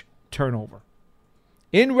much turnover?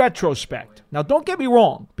 In retrospect, now don't get me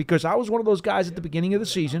wrong, because I was one of those guys at the beginning of the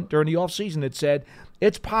season, during the offseason, that said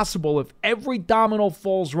it's possible if every domino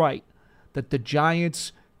falls right that the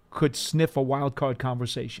Giants could sniff a wild card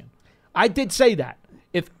conversation. I did say that.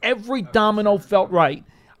 If every domino felt right,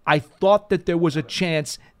 I thought that there was a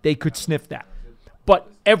chance they could sniff that.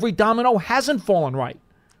 But every domino hasn't fallen right.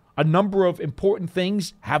 A number of important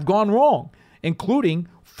things have gone wrong, including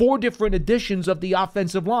 4 different additions of the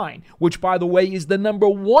offensive line, which, by the way, is the number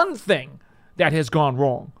 1 thing that has gone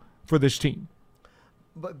wrong for this team.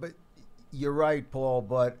 But you're right, Paul,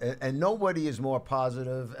 and nobody is more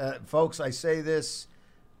positive. Folks, I say this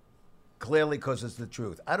clearly because it's the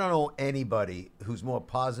truth. I don't know anybody who's more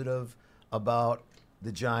positive about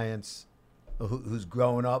the Giants, who's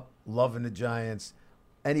grown up loving the Giants,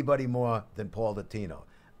 anybody more than Paul Dottino.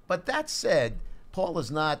 But that said, Paul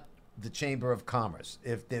is not the Chamber of Commerce.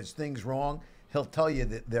 If there's things wrong, he'll tell you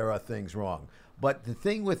that there are things wrong. But the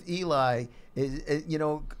thing with Eli is,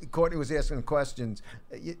 Courtney was asking questions,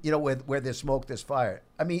 where there's smoke, there's fire.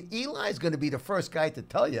 I mean, Eli's going to be the first guy to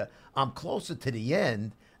tell you, I'm closer to the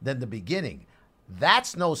end than the beginning.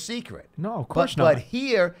 That's no secret. No, of course not. But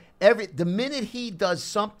here, the minute he does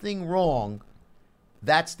something wrong,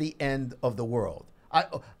 that's the end of the world.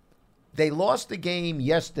 They lost the game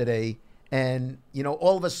yesterday, and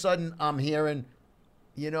all of a sudden I'm hearing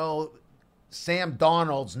Sam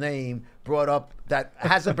Darnold's name brought up that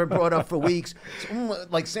hasn't been brought up for weeks.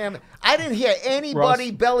 Like Sam, I didn't hear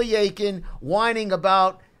anybody belly aching, whining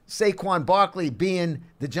about Saquon Barkley being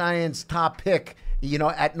the Giants' top pick,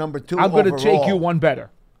 at number 2 I'm going to take you one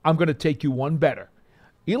better.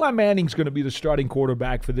 Eli Manning's going to be the starting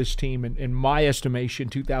quarterback for this team in my estimation,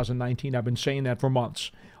 2019. I've been saying that for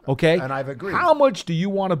months. Okay? And I've agreed. How much do you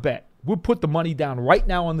want to bet? We'll put the money down right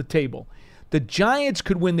now on the table. The Giants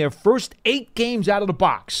could win their first 8 games out of the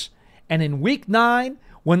box. And in week 9,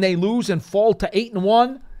 when they lose and fall to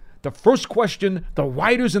 8-1, the first question the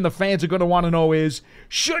writers and the fans are going to want to know is,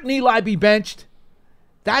 shouldn't Eli be benched?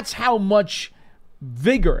 That's how much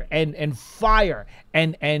vigor and fire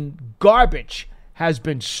and garbage has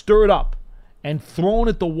been stirred up and thrown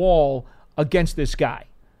at the wall against this guy.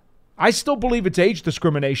 I still believe it's age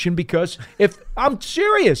discrimination because I'm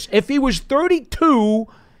serious, if he was 32,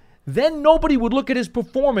 then nobody would look at his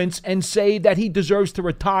performance and say that he deserves to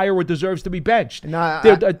retire or deserves to be benched.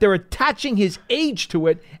 They're attaching his age to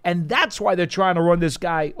it, and that's why they're trying to run this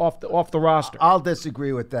guy off the roster. I'll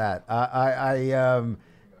disagree with that.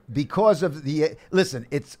 Because of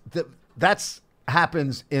that's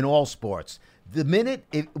happens in all sports. The minute,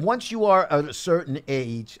 once you are at a certain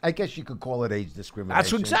age, I guess you could call it age discrimination.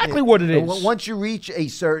 That's exactly what it is. Once you reach a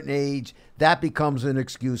certain age, that becomes an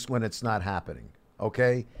excuse when it's not happening,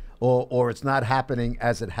 okay? Or it's not happening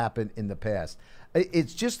as it happened in the past.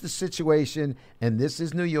 It's just the situation, and this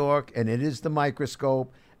is New York, and it is the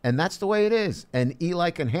microscope, and that's the way it is. And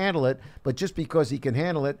Eli can handle it, but just because he can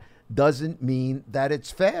handle it doesn't mean that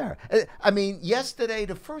it's fair. I mean, yesterday,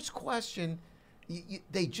 the first question,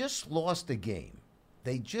 they just lost a game.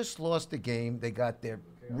 They got their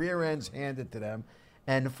rear ends handed to them.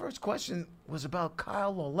 And the first question was about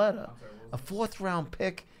Kyle Lauletta, a 4th-round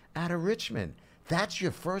pick out of Richmond. That's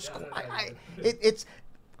your first question. It's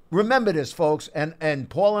remember this, folks, and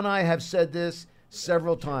Paul and I have said this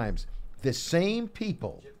several times. The same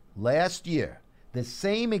people last year, the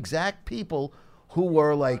same exact people who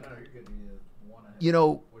were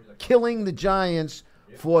killing the Giants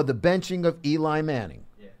for the benching of Eli Manning.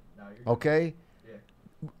 Okay?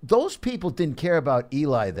 Those people didn't care about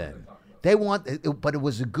Eli then. But it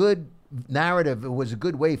was a good narrative. It was a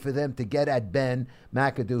good way for them to get at Ben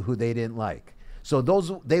McAdoo, who they didn't like. So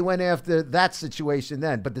they went after that situation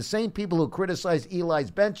then. But the same people who criticized Eli's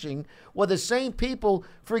benching were the same people,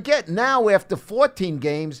 forget now after 14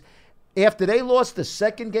 games, after they lost the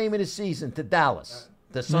second game of the season to Dallas,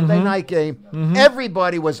 the Sunday night game,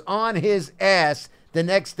 everybody was on his ass the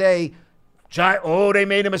next day. They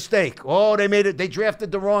made a mistake. They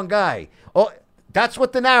drafted the wrong guy. Oh, that's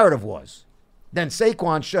what the narrative was. Then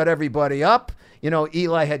Saquon shut everybody up.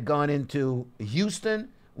 Eli had gone into Houston,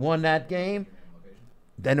 won that game.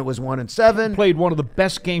 Then it was 1-7. Played one of the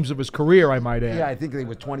best games of his career, I might add. Yeah, I think they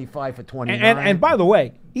were 25 for 29. And by the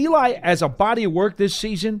way, Eli, as a body of work this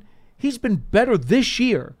season, he's been better this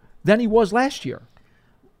year than he was last year.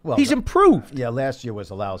 Well, he's improved. Yeah, last year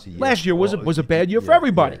was a lousy year. Last year was a bad year for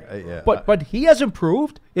everybody. But he has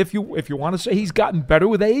improved. If you want to say he's gotten better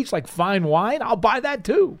with age, like fine wine, I'll buy that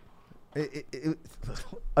too.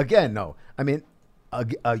 Again, no. I mean,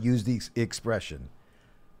 I'll use the expression.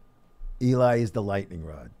 Eli is the lightning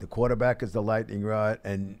rod. The quarterback is the lightning rod.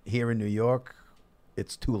 And here in New York,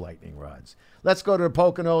 it's 2 lightning rods. Let's go to the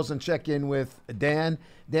Poconos and check in with Dan.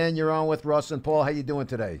 Dan, you're on with Russ and Paul. How you doing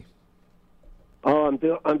today? Oh,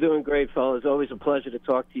 I'm doing great, fellas. Always a pleasure to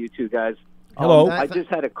talk to you two guys. Hello. I just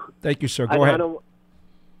had a. Thank you, sir. Go ahead.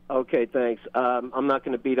 Okay, thanks. I'm not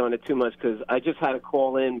going to beat on it too much because I just had to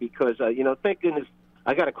call in because thank goodness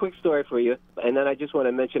I got a quick story for you, and then I just want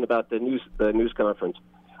to mention about the news conference.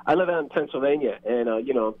 I live out in Pennsylvania, and I'm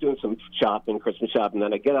doing some shopping, Christmas shopping,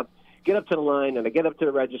 and I get up to the line, and I get up to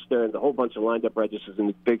the register, and a whole bunch of lined-up registers in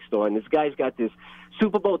this big store, and this guy's got this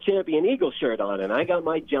Super Bowl champion Eagles shirt on, and I got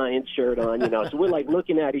my Giants shirt on, so we're like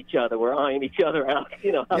looking at each other, we're eyeing each other out,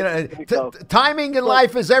 Timing in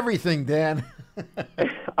life is everything, Dan.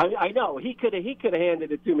 I know he could have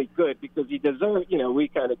handed it to me good because he deserved, we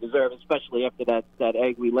kind of deserve, especially after that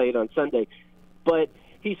egg we laid on Sunday, but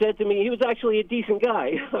he said to me he was actually a decent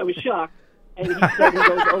guy. I was shocked. And he said,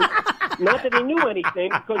 not that he knew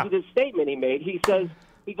anything because of the statement he made. He goes,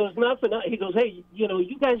 hey,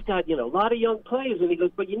 you guys got, a lot of young players. And he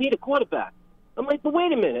goes, but you need a quarterback. I'm like, but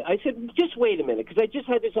wait a minute. I said, just wait a minute. Because I just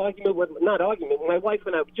had this argument my wife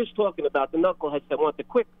and I were just talking about the knuckleheads that want the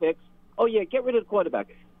quick fix. Oh, yeah, get rid of the quarterback.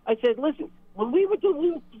 I said, listen, when we were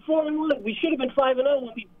doing 4-1, we should have been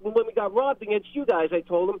 5-0 when we got robbed against you guys, I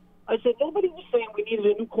told him. I said, nobody was saying we needed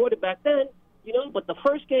a new quarterback then. But the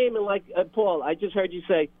first game, and like Paul, I just heard you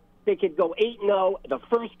say, they could go 8-0 the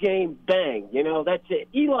first game, bang. That's it.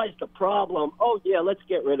 Eli's the problem. Oh, yeah, let's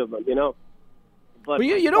get rid of him, But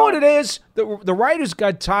you know what it is? The writers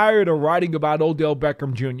got tired of writing about Odell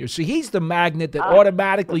Beckham Jr. See, he's the magnet that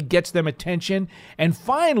automatically gets them attention. And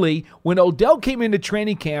finally, when Odell came into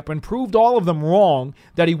training camp and proved all of them wrong,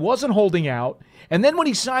 that he wasn't holding out, and then when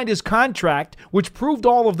he signed his contract, which proved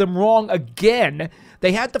all of them wrong again,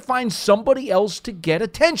 they had to find somebody else to get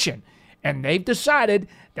attention. And they've decided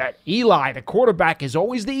that Eli, the quarterback, is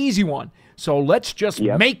always the easy one. So let's just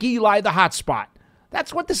make Eli the hot spot.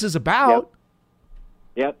 That's what this is about.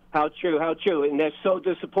 Yep, how true. And they're so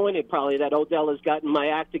disappointed probably that Odell has gotten my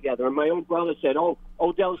act together. And my own brother said,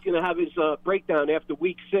 Odell's going to have his breakdown after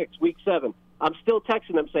week 6, week 7. I'm still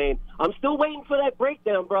texting them saying, I'm still waiting for that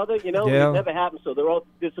breakdown, brother. It never happened, so they're all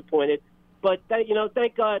disappointed. But, thank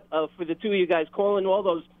God for the two of you guys calling all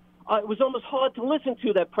those. It was almost hard to listen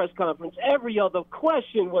to that press conference. Every other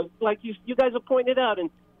question was, like you guys have pointed out.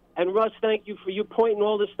 And Russ, thank you for you pointing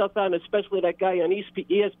all this stuff out, and especially that guy on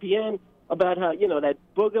ESPN about how, that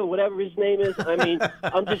Booger, whatever his name is. I mean,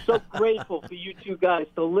 I'm just so grateful for you two guys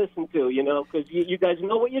to listen to, because you guys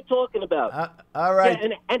know what you're talking about. All right. Yeah,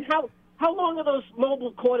 and how long are those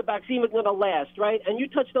mobile quarterbacks even going to last, right? And you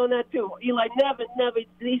touched on that, too. Eli, never,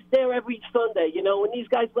 he's there every Sunday, When these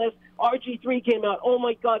guys RG3 came out, oh,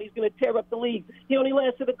 my God, he's going to tear up the league. He only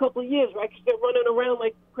lasted a couple of years, right? Because they're running around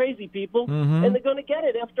like crazy people, and they're going to get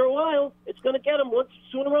it after a while. It's going to get them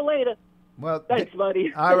sooner or later. Well, thanks,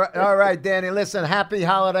 buddy. All right, Danny. Listen, happy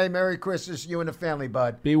holiday, Merry Christmas, you and the family,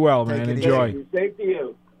 bud. Be well, man. Enjoy. Same to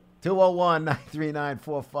you.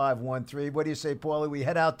 201-939-4513. What do you say, Paulie? We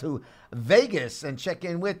head out to Vegas and check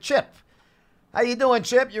in with Chip. How you doing,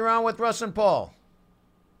 Chip? You're on with Russ and Paul.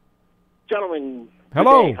 Gentlemen,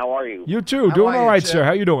 hello. Good day. How are you? You too. Doing all right, sir.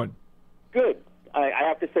 How you doing? Good. I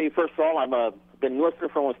have to say, first of all, I've been a listener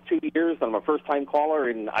for almost 2 years. I'm a first-time caller,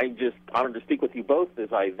 and I'm just honored to speak with you both,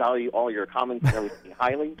 as I value all your comments and everything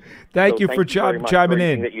highly. Thank you for chiming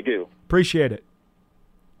in. That you do. Appreciate it.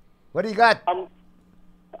 What do you got?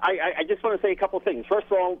 I just want to say a couple things. First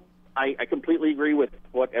of all, I completely agree with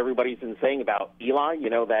what everybody's been saying about Eli.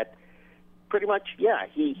 That pretty much,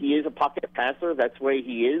 he is a pocket passer. That's the way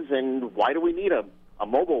he is. And why do we need a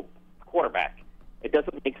mobile quarterback? It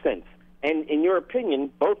doesn't make sense. And in your opinion,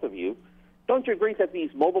 both of you, don't you agree that these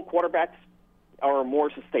mobile quarterbacks are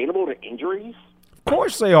more sustainable to injuries? Of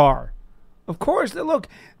course they are. Of course. Look,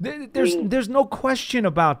 there's no question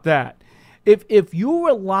about that. If you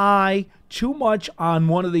rely too much on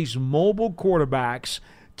one of these mobile quarterbacks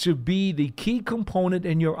to be the key component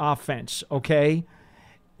in your offense, okay,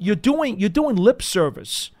 you're doing lip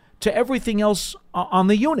service to everything else on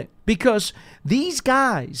the unit, because these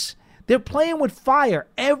guys, they're playing with fire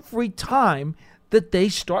every time that they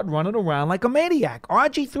start running around like a maniac.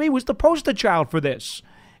 RG3 was the poster child for this.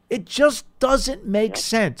 It just doesn't make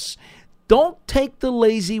sense. Don't take the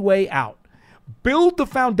lazy way out. Build the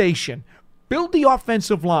foundation. Build the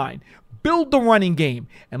offensive line. Build the running game.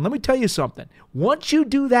 And let me tell you something. Once you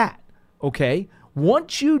do that, okay,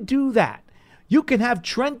 you can have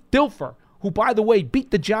Trent Dilfer, who, by the way, beat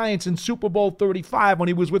the Giants in Super Bowl 35 when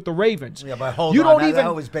he was with the Ravens. Yeah, but hold on.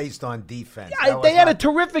 That was based on defense. They had a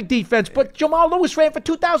terrific defense, but Jamal Lewis ran for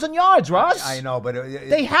 2,000 yards, Russ. I know, but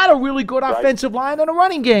they had a really good offensive line and a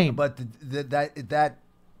running game. But that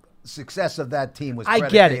success of that team was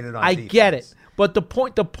predicated on defense. I get it. But the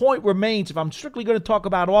point remains, if I'm strictly going to talk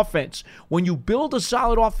about offense, when you build a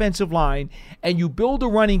solid offensive line and you build a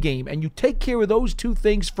running game and you take care of those two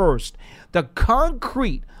things first, the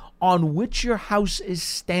concrete on which your house is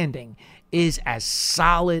standing is as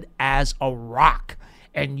solid as a rock.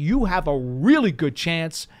 And you have a really good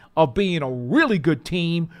chance of being a really good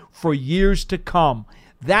team for years to come.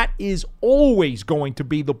 That is always going to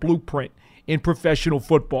be the blueprint in professional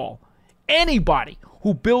football. Anybody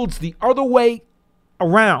who builds the other way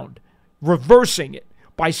around, reversing it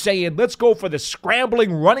by saying, let's go for the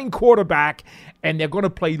scrambling running quarterback, and they're going to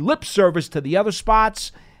play lip service to the other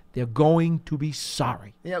spots, they're going to be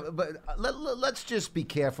sorry. Yeah, but let's just be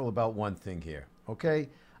careful about one thing here, okay?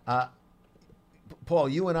 Paul,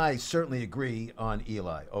 you and I certainly agree on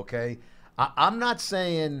Eli, okay? I'm not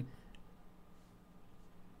saying,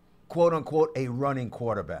 quote-unquote, a running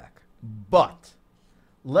quarterback, but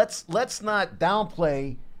let's not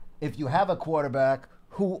downplay if you have a quarterback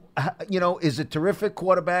who, is a terrific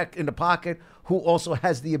quarterback in the pocket who also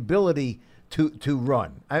has the ability to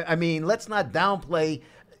run. I mean, let's not downplay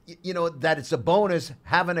that it's a bonus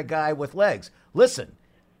having a guy with legs. Listen,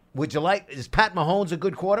 is Pat Mahomes a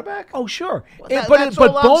good quarterback? Oh, sure. Well, but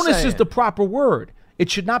bonus is the proper word.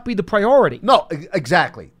 It should not be the priority. No,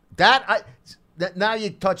 exactly. now you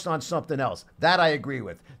touched on something else. That I agree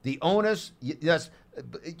with. The onus, yes,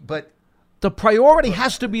 but the priority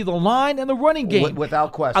has to be the line and the running game.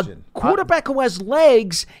 Without question. A quarterback who has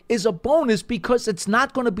legs is a bonus because it's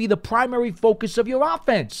not going to be the primary focus of your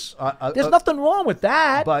offense. There's nothing wrong with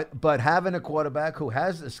that. But having a quarterback who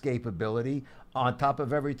has escapability on top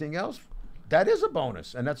of everything else, that is a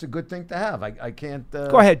bonus, and that's a good thing to have. I can't.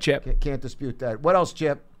 Go ahead, Chip. Can't dispute that. What else,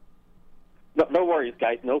 Chip? No worries,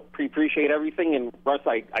 guys. Appreciate everything. And Russ,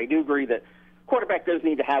 I do agree that quarterback does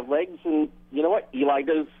need to have legs, and you know what? Eli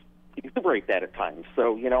does exuberate that at times.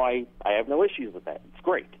 So, I have no issues with that. It's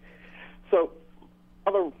great. So,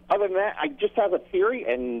 other than that, I just have a theory,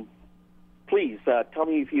 and please tell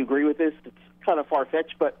me if you agree with this. It's kind of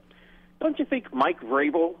far-fetched, but don't you think Mike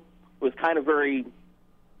Vrabel was kind of very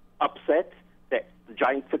upset that the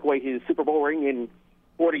Giants took away his Super Bowl ring in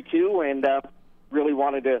 42 and really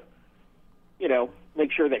wanted to,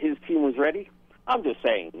 make sure that his team was ready? I'm just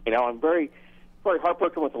saying, I'm very, very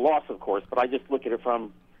heartbroken with the loss, of course, but I just look at it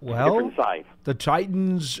from a different side. The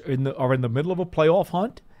Titans are in the middle of a playoff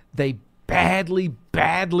hunt. They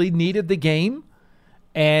badly needed the game,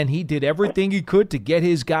 and he did everything he could to get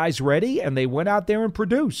his guys ready, and they went out there and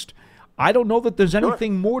produced. I don't know that there's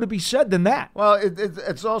anything more to be said than that. Well,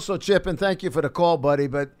 it's also, Chip, and thank you for the call, buddy,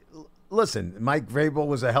 but listen, Mike Vrabel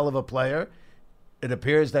was a hell of a player. It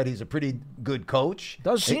appears that he's a pretty good coach.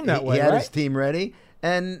 Does seem that way, He had right? his team ready.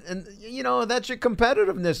 And that's your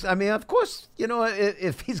competitiveness. I mean, of course,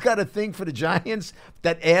 if he's got a thing for the Giants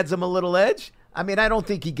that adds him a little edge, I mean, I don't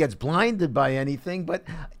think he gets blinded by anything, but,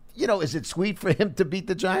 is it sweet for him to beat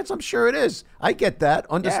the Giants? I'm sure it is. I get that.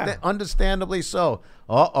 Understandably so.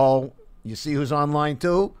 Uh-oh. You see who's online,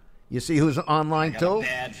 too? You see who's online, too? I got a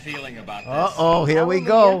bad feeling about this. Uh-oh, here we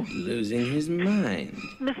go. Losing his mind.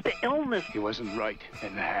 Mr. Illness. He wasn't right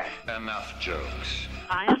in that. Enough jokes.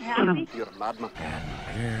 I am happy. You're a madman.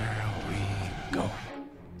 Here we go.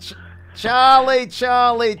 Charlie.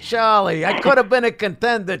 I could have been a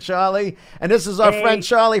contender, Charlie. And this is our friend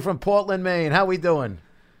Charlie from Portland, Maine. How we doing?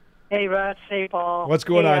 Hey, Russ. Hey, Paul. What's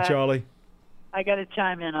going on, Charlie? I got to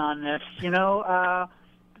chime in on this.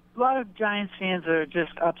 A lot of Giants fans are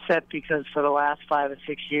just upset because for the last 5 or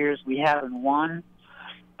 6 years we haven't won.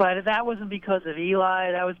 But that wasn't because of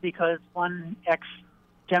Eli. That was because one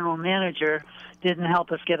ex-general manager didn't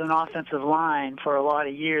help us get an offensive line for a lot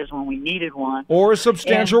of years when we needed one. Or a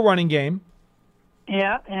substantial running game.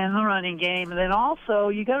 Yeah, and the running game. And then also,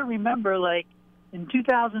 you got to remember, in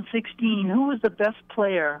 2016, who was the best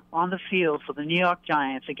player on the field for the New York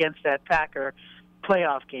Giants against that Packer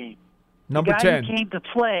playoff game? Number 10. The guy who came to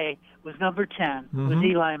play was number 10, was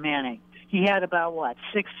Eli Manning. He had about,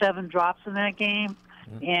 6, 7 drops in that game,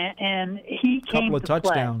 and he came to play. A couple of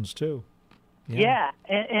touchdowns, too. Yeah,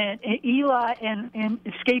 and Eli and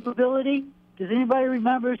escapability. Does anybody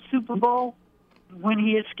remember Super Bowl when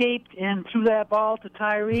he escaped and threw that ball to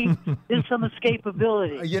Tyree? There's some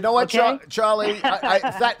escapability. You know what, okay? Charlie?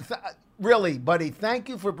 Really, buddy, thank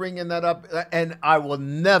you for bringing that up, and I will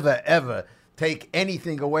never, ever take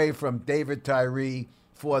anything away from David Tyree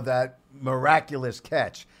for that miraculous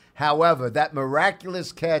catch. However, that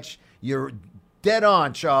miraculous catch, you're dead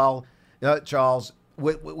on, Charles.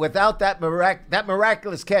 Without that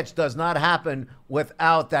miraculous catch does not happen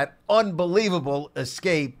without that unbelievable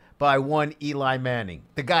escape by one Eli Manning,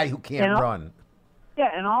 the guy who can't run.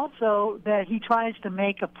 Yeah, and also that he tries to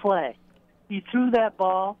make a play. He threw that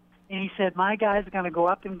ball, and he said, my guys are going to go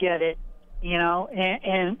up and get it.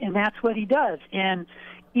 And that's what he does. And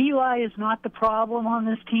Eli is not the problem on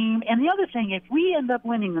this team. And the other thing, if we end up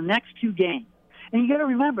winning the next 2 games, and you got to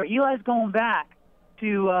remember, Eli's going back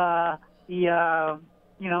to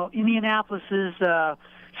Indianapolis's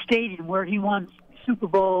stadium where he won Super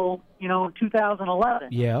Bowl, in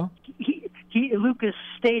 2011. Yeah. Lucas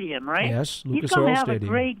Stadium, right? Yes, Lucas He's going Oil to have Stadium. a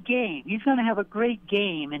great game. He's going to have a great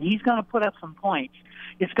game, and he's going to put up some points.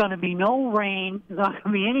 It's going to be no rain. There's not going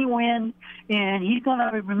to be any wind, and he's going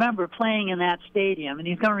to remember playing in that stadium, and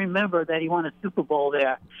he's going to remember that he won a Super Bowl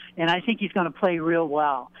there. And I think he's going to play real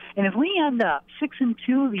well. And if we end up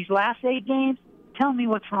 6-2 these last 8 games, tell me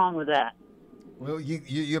what's wrong with that. Well,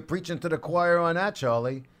 you're preaching to the choir on that,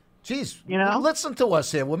 Charlie. Jeez, listen to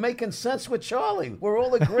us here. We're making sense with Charlie. We're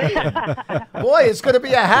all agreeing. Boy, it's going to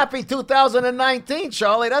be a happy 2019,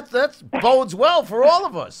 Charlie. That bodes well for all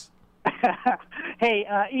of us. Hey,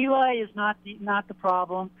 Eli is not the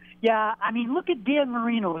problem. Yeah, I mean, look at Dan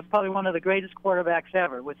Marino. Who's probably one of the greatest quarterbacks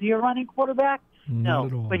ever. Was he a running quarterback? No,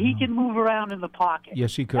 but he can move around in the pocket.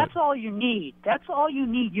 Yes, he could. That's all you need.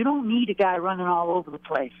 You don't need a guy running all over the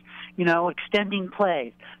place, extending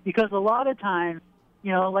plays. Because a lot of times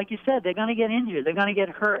like you said, they're going to get injured. They're going to get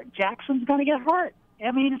hurt. Jackson's going to get hurt.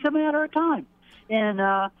 I mean, it's a matter of time. And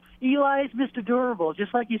Eli's Mr. Durable,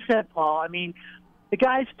 just like you said, Paul. I mean, the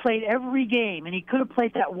guy's played every game, and he could have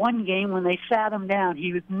played that one game when they sat him down.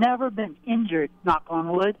 He was never been injured, knock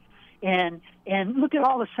on wood. And look at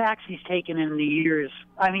all the sacks he's taken in the years.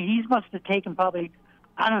 I mean, he must have taken probably,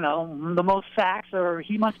 I don't know, the most sacks, or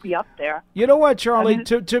he must be up there. You know what, Charlie? I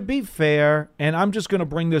mean, to be fair, and I'm just going to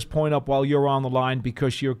bring this point up while you're on the line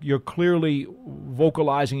because you're clearly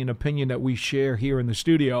vocalizing an opinion that we share here in the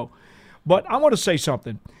studio. But I want to say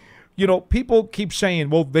something. People keep saying,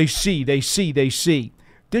 well, they see.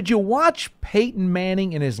 Did you watch Peyton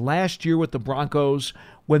Manning in his last year with the Broncos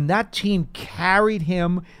when that team carried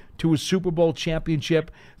him to a Super Bowl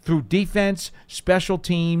championship through defense, special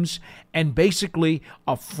teams, and basically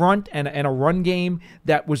a front and a run game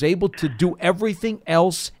that was able to do everything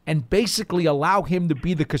else and basically allow him to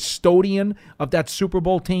be the custodian of that Super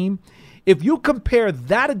Bowl team? If you compare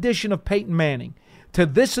that edition of Peyton Manning to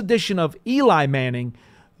this edition of Eli Manning,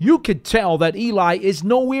 you could tell that Eli is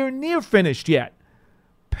nowhere near finished yet.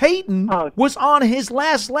 Peyton was on his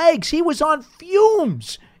last legs. He was on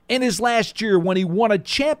fumes in his last year when he won a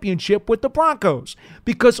championship with the Broncos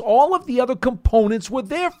because all of the other components were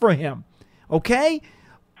there for him. Okay?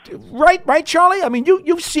 Right, Charlie? I mean,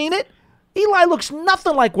 you've seen it. Eli looks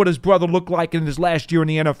nothing like what his brother looked like in his last year in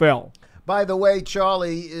the NFL. By the way,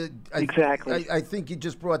 Charlie, exactly. I think you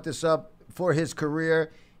just brought this up. For his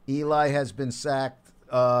career, Eli has been sacked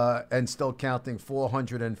and still counting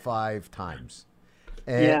 405 times.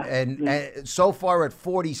 And so far at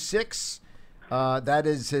 46, that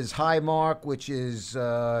is his high mark, which is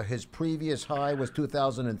his previous high was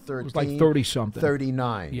 2013. It was like 30-something.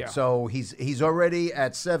 39. Yeah. So he's already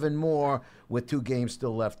at 7 more with 2 games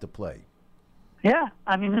still left to play. Yeah,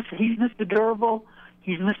 I mean, he's Mr. Durable.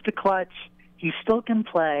 He's Mr. Clutch. He still can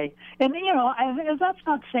play. And, that's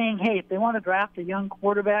not saying, hey, if they want to draft a young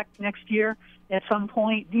quarterback next year at some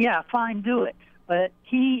point, yeah, fine, do it. But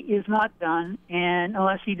he is not done, and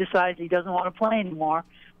unless he decides he doesn't want to play anymore.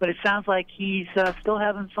 But it sounds like he's still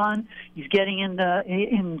having fun. He's getting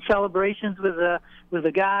in celebrations with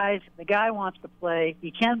the guys. The guy wants to play.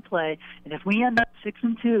 He can play. And if we end up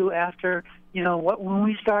 6-2 after, when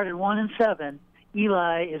we started 1-7,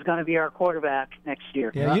 Eli is going to be our quarterback next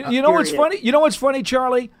year. Yeah, you know what's funny? You know what's funny,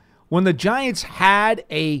 Charlie? When the Giants had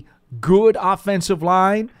a good offensive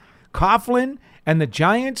line, Coughlin and the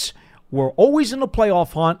Giants were always in the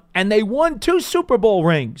playoff hunt, and they won 2 Super Bowl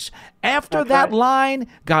rings. After that line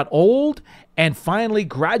got old and finally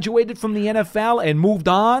graduated from the NFL and moved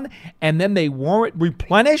on, and then they weren't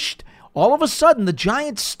replenished, all of a sudden the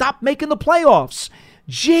Giants stopped making the playoffs.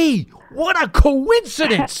 Gee, what a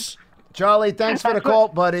coincidence! Charlie, thanks for the call,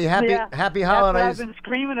 buddy. Happy holidays. That's what I've been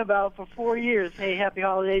screaming about for 4 years. Hey, happy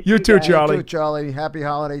holidays. You too, Charlie. You too, Charlie. Happy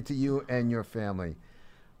holiday to you and your family.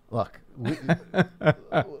 Look,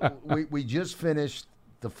 we just finished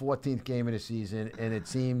the 14th game of the season, and it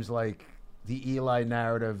seems like the Eli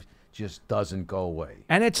narrative just doesn't go away.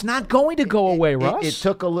 And it's not going to go away, Russ. It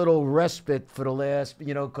took a little respite for the last,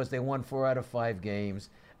 because they won 4 out of 5 games,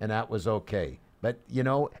 and that was okay. But,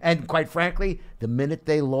 and quite frankly, the minute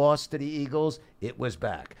they lost to the Eagles, it was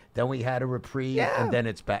back. Then we had a reprieve, and then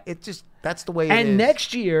it's back. That's the way it is. And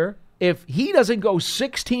next year, if he doesn't go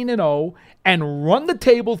 16-0 and run the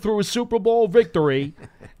table through a Super Bowl victory,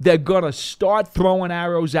 they're going to start throwing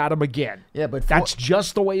arrows at him again. Yeah, but that's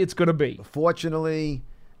just the way it's going to be. Fortunately,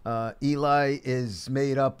 Eli is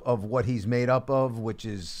made up of what he's made up of, which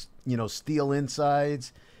is, steel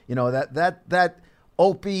insides. That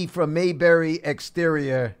Opie from Mayberry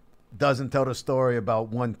exterior doesn't tell the story about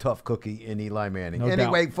one tough cookie in Eli Manning.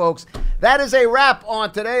 Anyway, folks, that is a wrap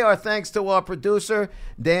on today. Our thanks to our producer,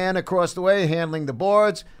 Dan, across the way, handling the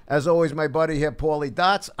boards. As always, my buddy here, Paulie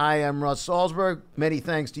Dots. I am Russ Salzberg. Many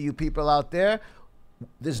thanks to you people out there.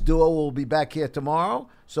 This duo will be back here tomorrow,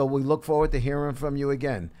 so we look forward to hearing from you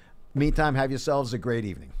again. Meantime, have yourselves a great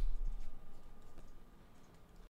evening.